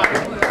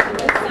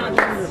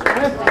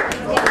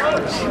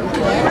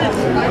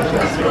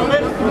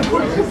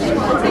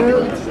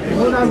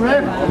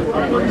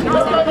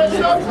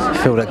 I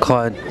feel that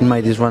Kai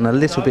made his run a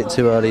little bit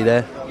too early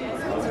there.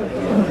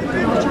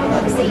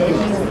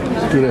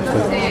 Good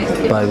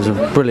effort. But it was a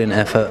brilliant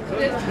effort,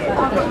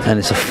 and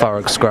it's a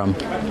Thurrock scrum.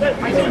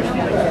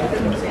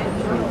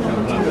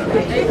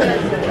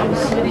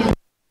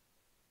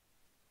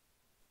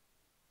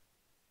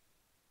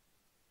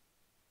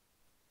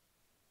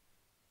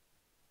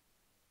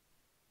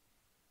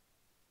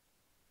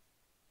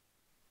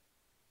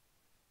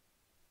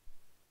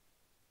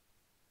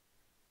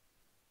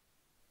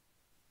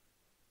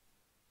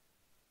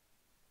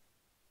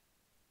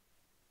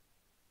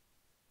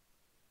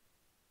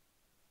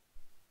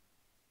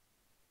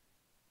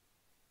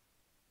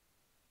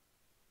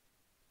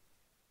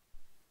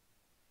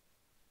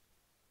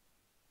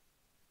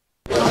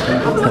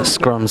 That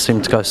scrum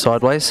seemed to go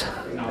sideways, so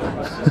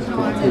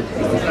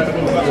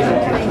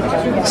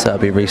that'll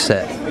be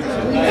reset.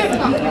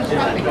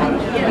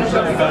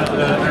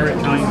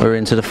 We're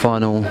into the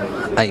final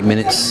 8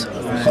 minutes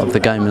of the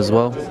game as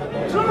well,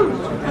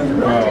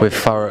 with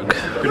Thurrock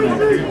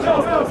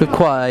with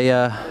quite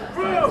a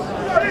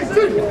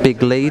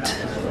big lead.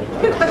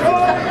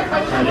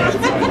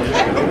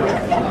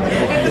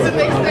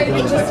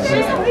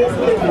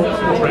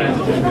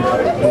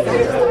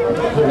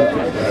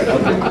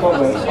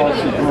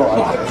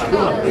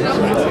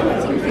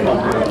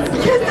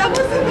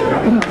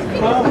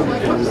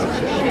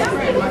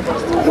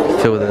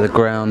 Feel that the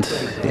ground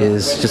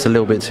is just a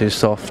little bit too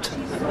soft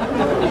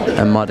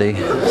and muddy,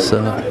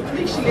 so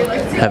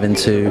having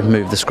to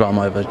move the scrum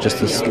over just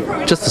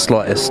the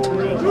slightest.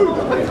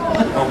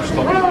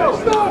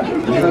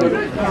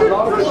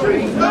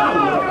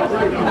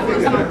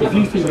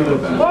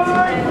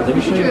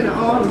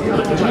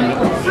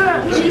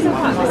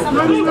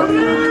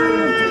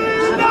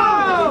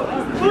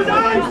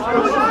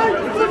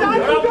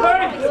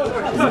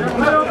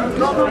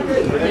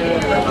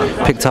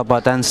 Picked up by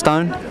Dan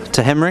Stone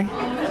to Henry.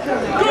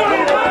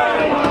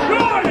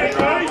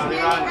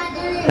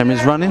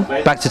 Henry's running,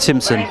 back to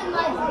Timpson.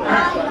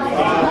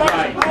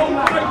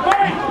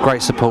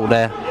 Great support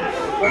there.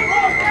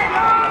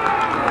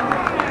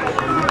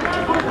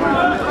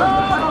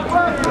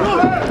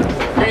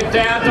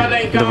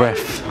 The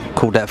ref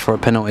called that for a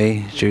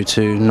penalty due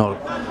to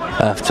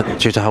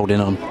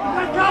holding on.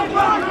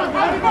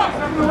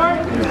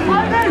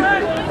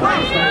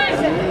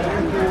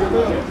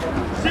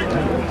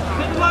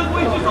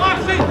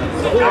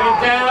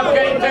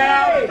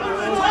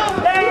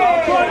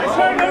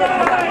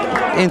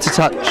 Into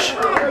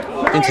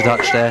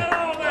touch there.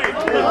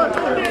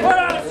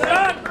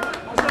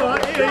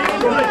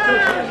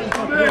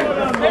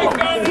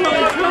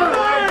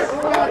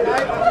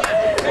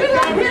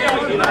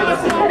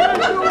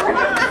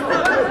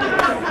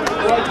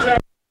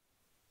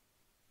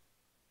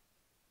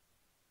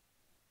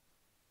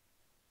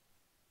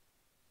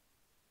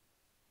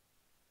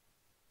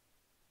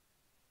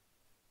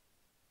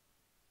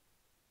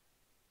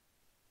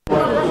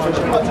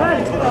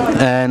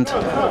 And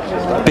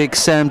big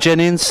Sam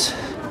Jennings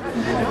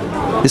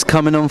is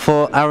coming on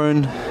for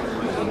Aaron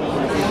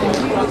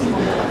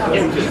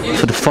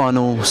for the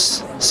final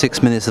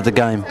 6 minutes of the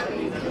game.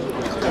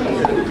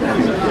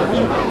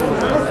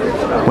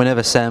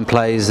 Whenever Sam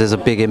plays, there's a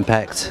big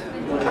impact.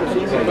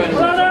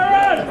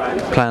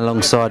 Playing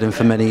alongside him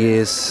for many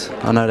years,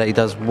 I know that he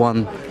does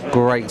one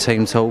great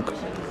team talk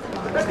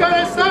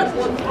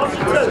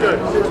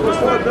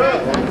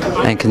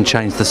and can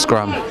change the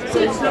scrum.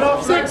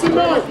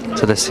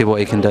 So let's see what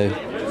he can do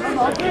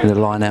in the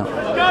line out.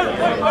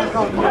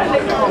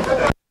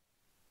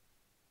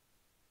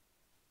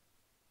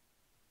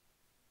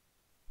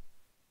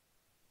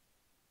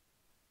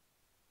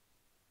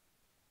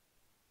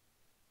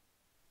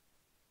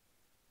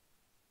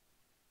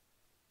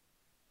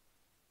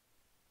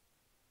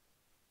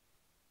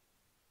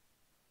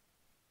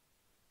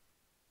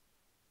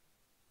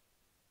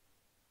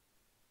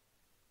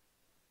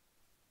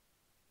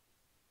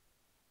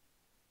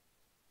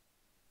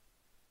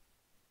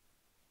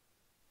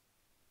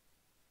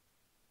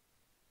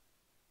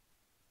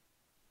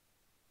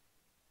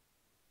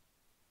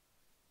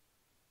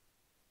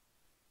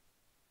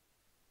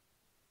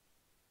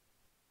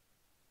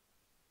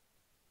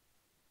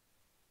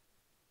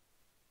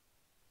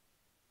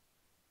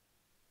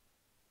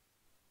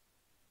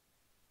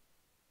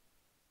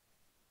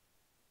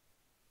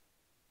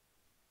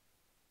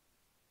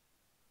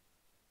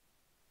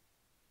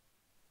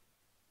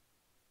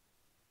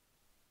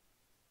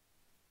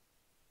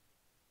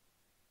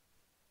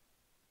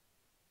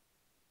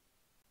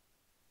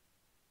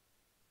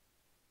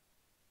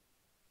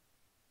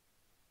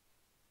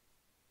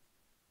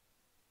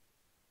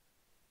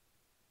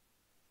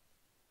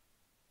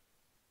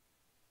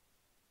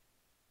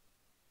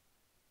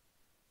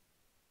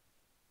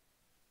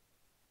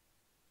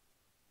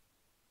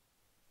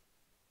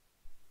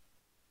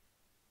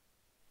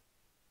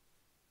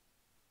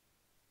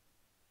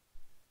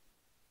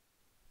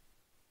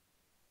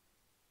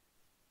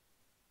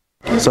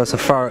 So that's a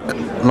Thurrock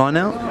line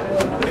out.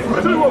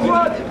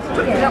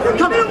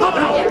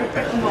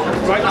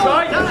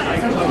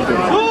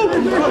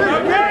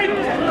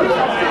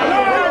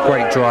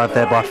 Great drive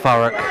there by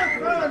Thurrock.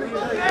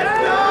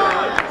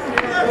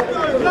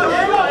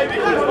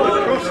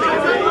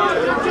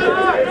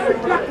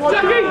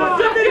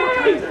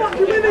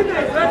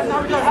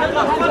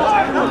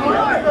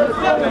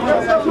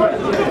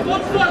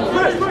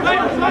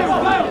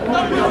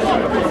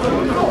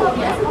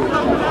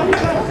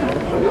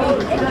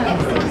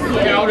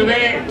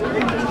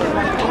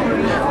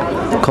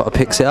 Cotter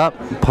picks it up,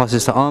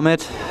 passes to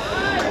Ahmed.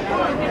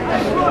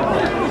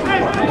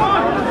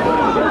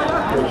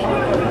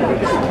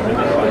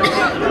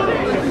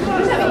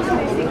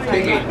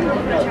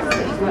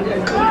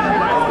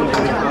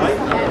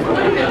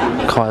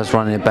 Kyle's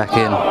running it back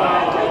in.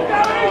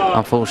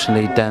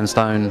 Unfortunately, Dan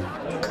Stone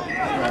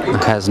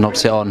has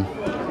knocks it on.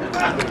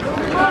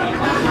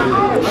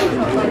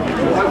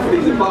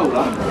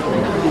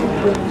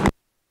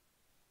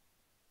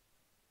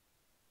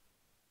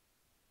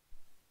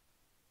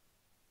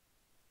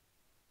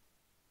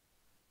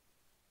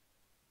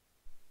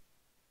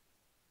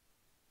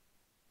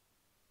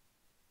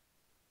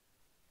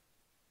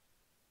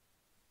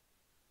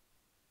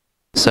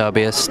 So it'll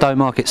be a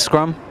Stowmarket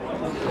scrum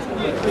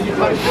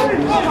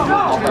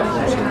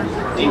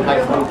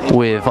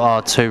with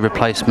our 2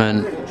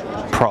 replacement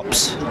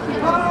props.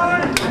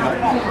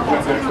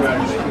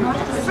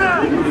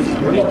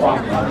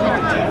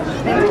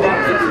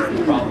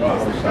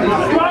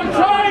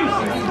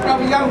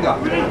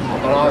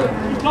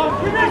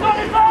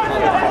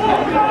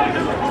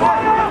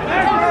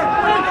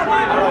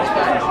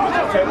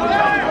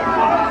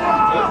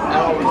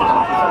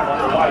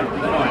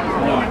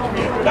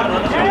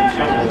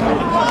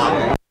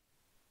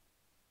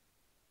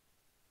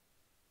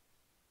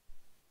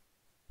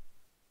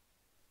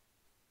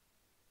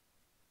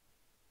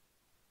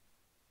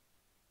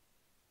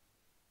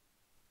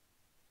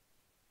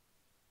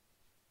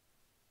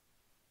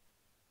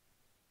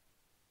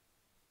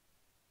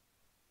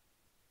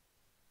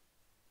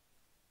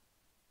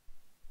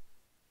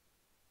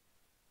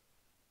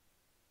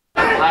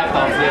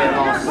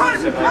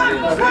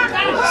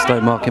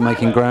 Stowmarket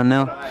making ground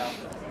now.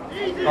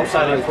 I'll say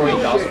that before he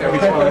does. Every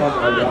time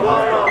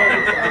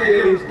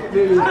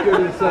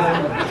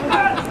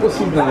what's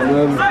his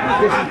name?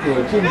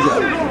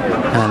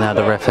 And now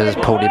the ref has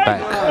pulled it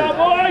back.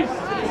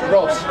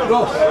 Ross.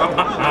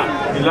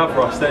 You love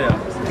Ross, don't you?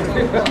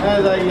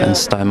 And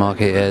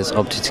Stowmarket has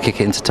opted to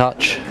kick it into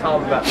touch. You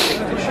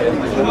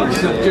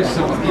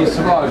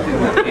survived,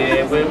 didn't you?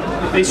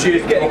 Yeah, this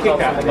year's getting a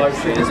kick out of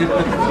most years.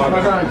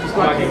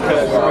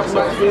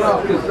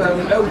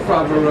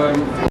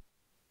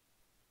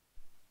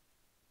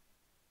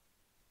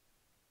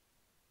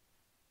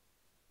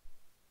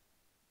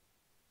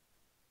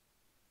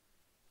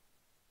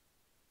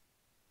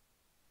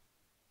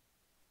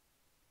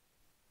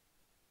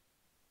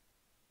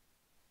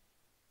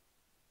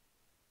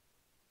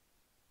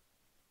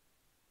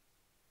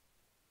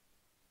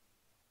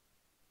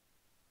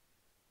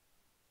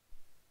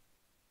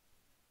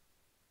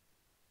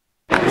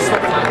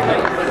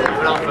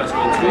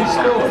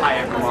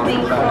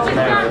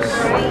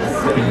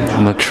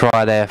 And a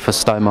try there for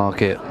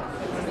Stowmarket.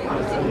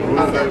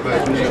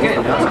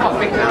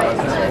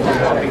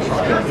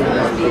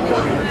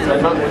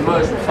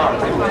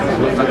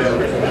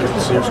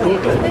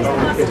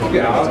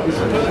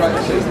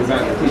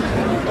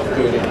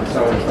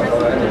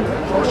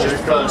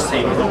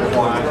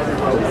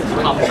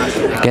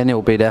 Again, it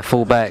will be their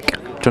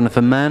fullback,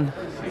 Jonathan Mann,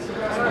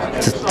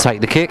 to take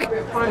the kick.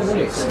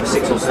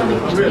 6 or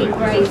 7, really? 8 or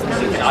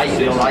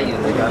 8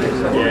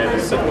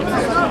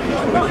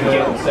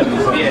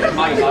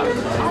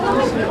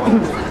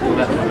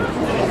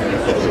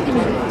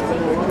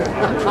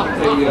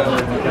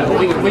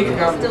 we can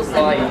go and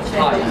play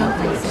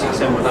 6,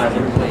 7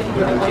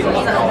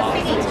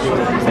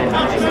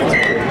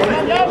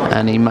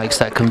 And he makes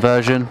that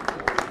conversion.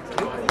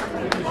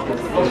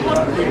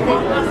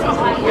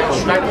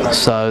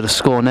 So the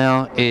score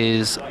now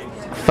is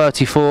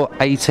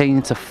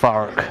 34-18 to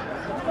Thurrock,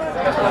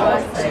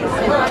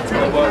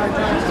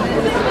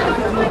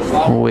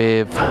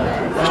 with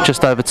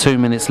just over 2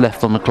 minutes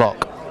left on the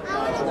clock.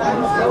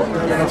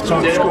 Enough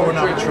time to score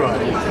another try.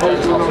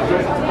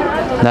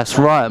 That's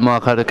right,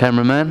 Marco the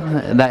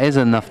cameraman. That is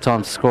enough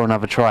time to score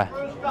another try.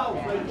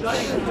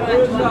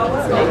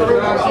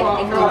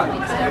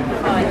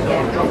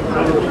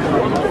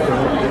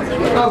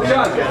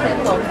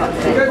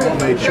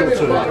 Made sure to.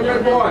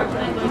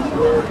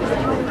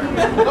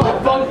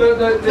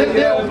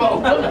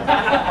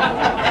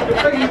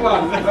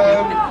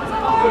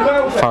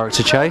 Thurrock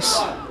to chase.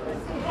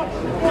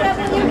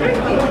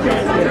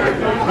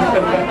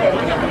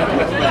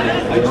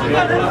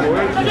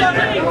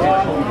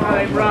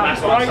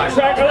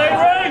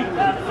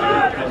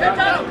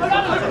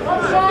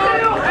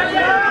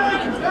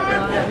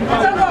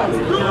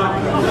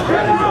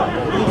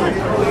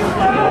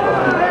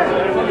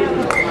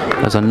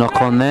 There's a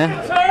knock on there.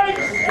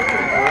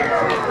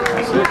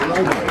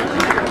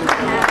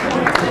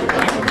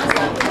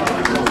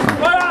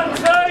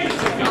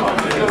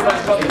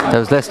 There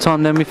was less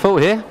time than we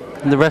thought here.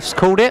 The refs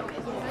called it.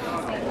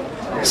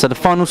 So the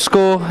final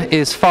score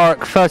is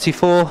Thurrock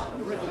 34,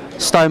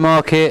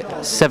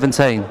 Stowmarket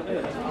 17.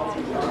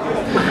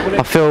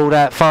 I feel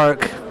that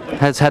Thurrock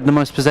has had the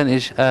most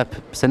possession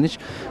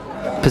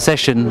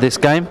this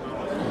game,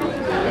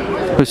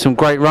 with some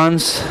great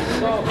runs,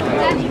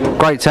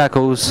 great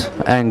tackles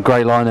and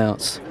great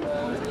line-outs.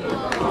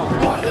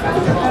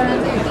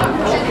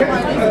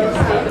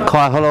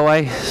 Kai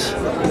Holloway,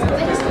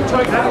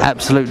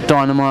 absolute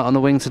dynamite on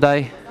the wing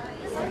today,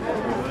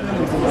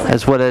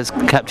 as well as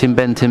Captain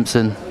Ben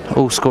Timpson,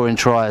 all scoring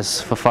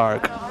tries for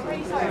Thurrock.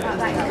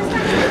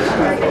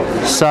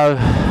 So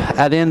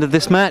at the end of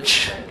this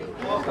match,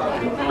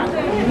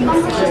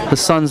 the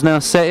sun's now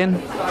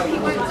setting.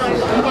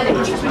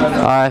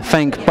 I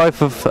thank thank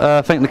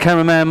the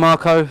cameraman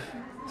Marco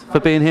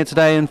for being here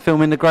today and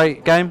filming the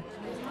great game,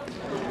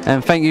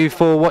 and thank you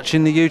for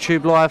watching the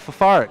YouTube live for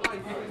Thurrock.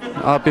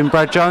 I've been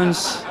Brad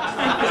Jones,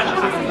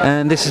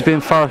 and this has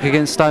been Thurrock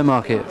against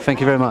Stowmarket. Thank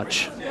you very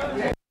much.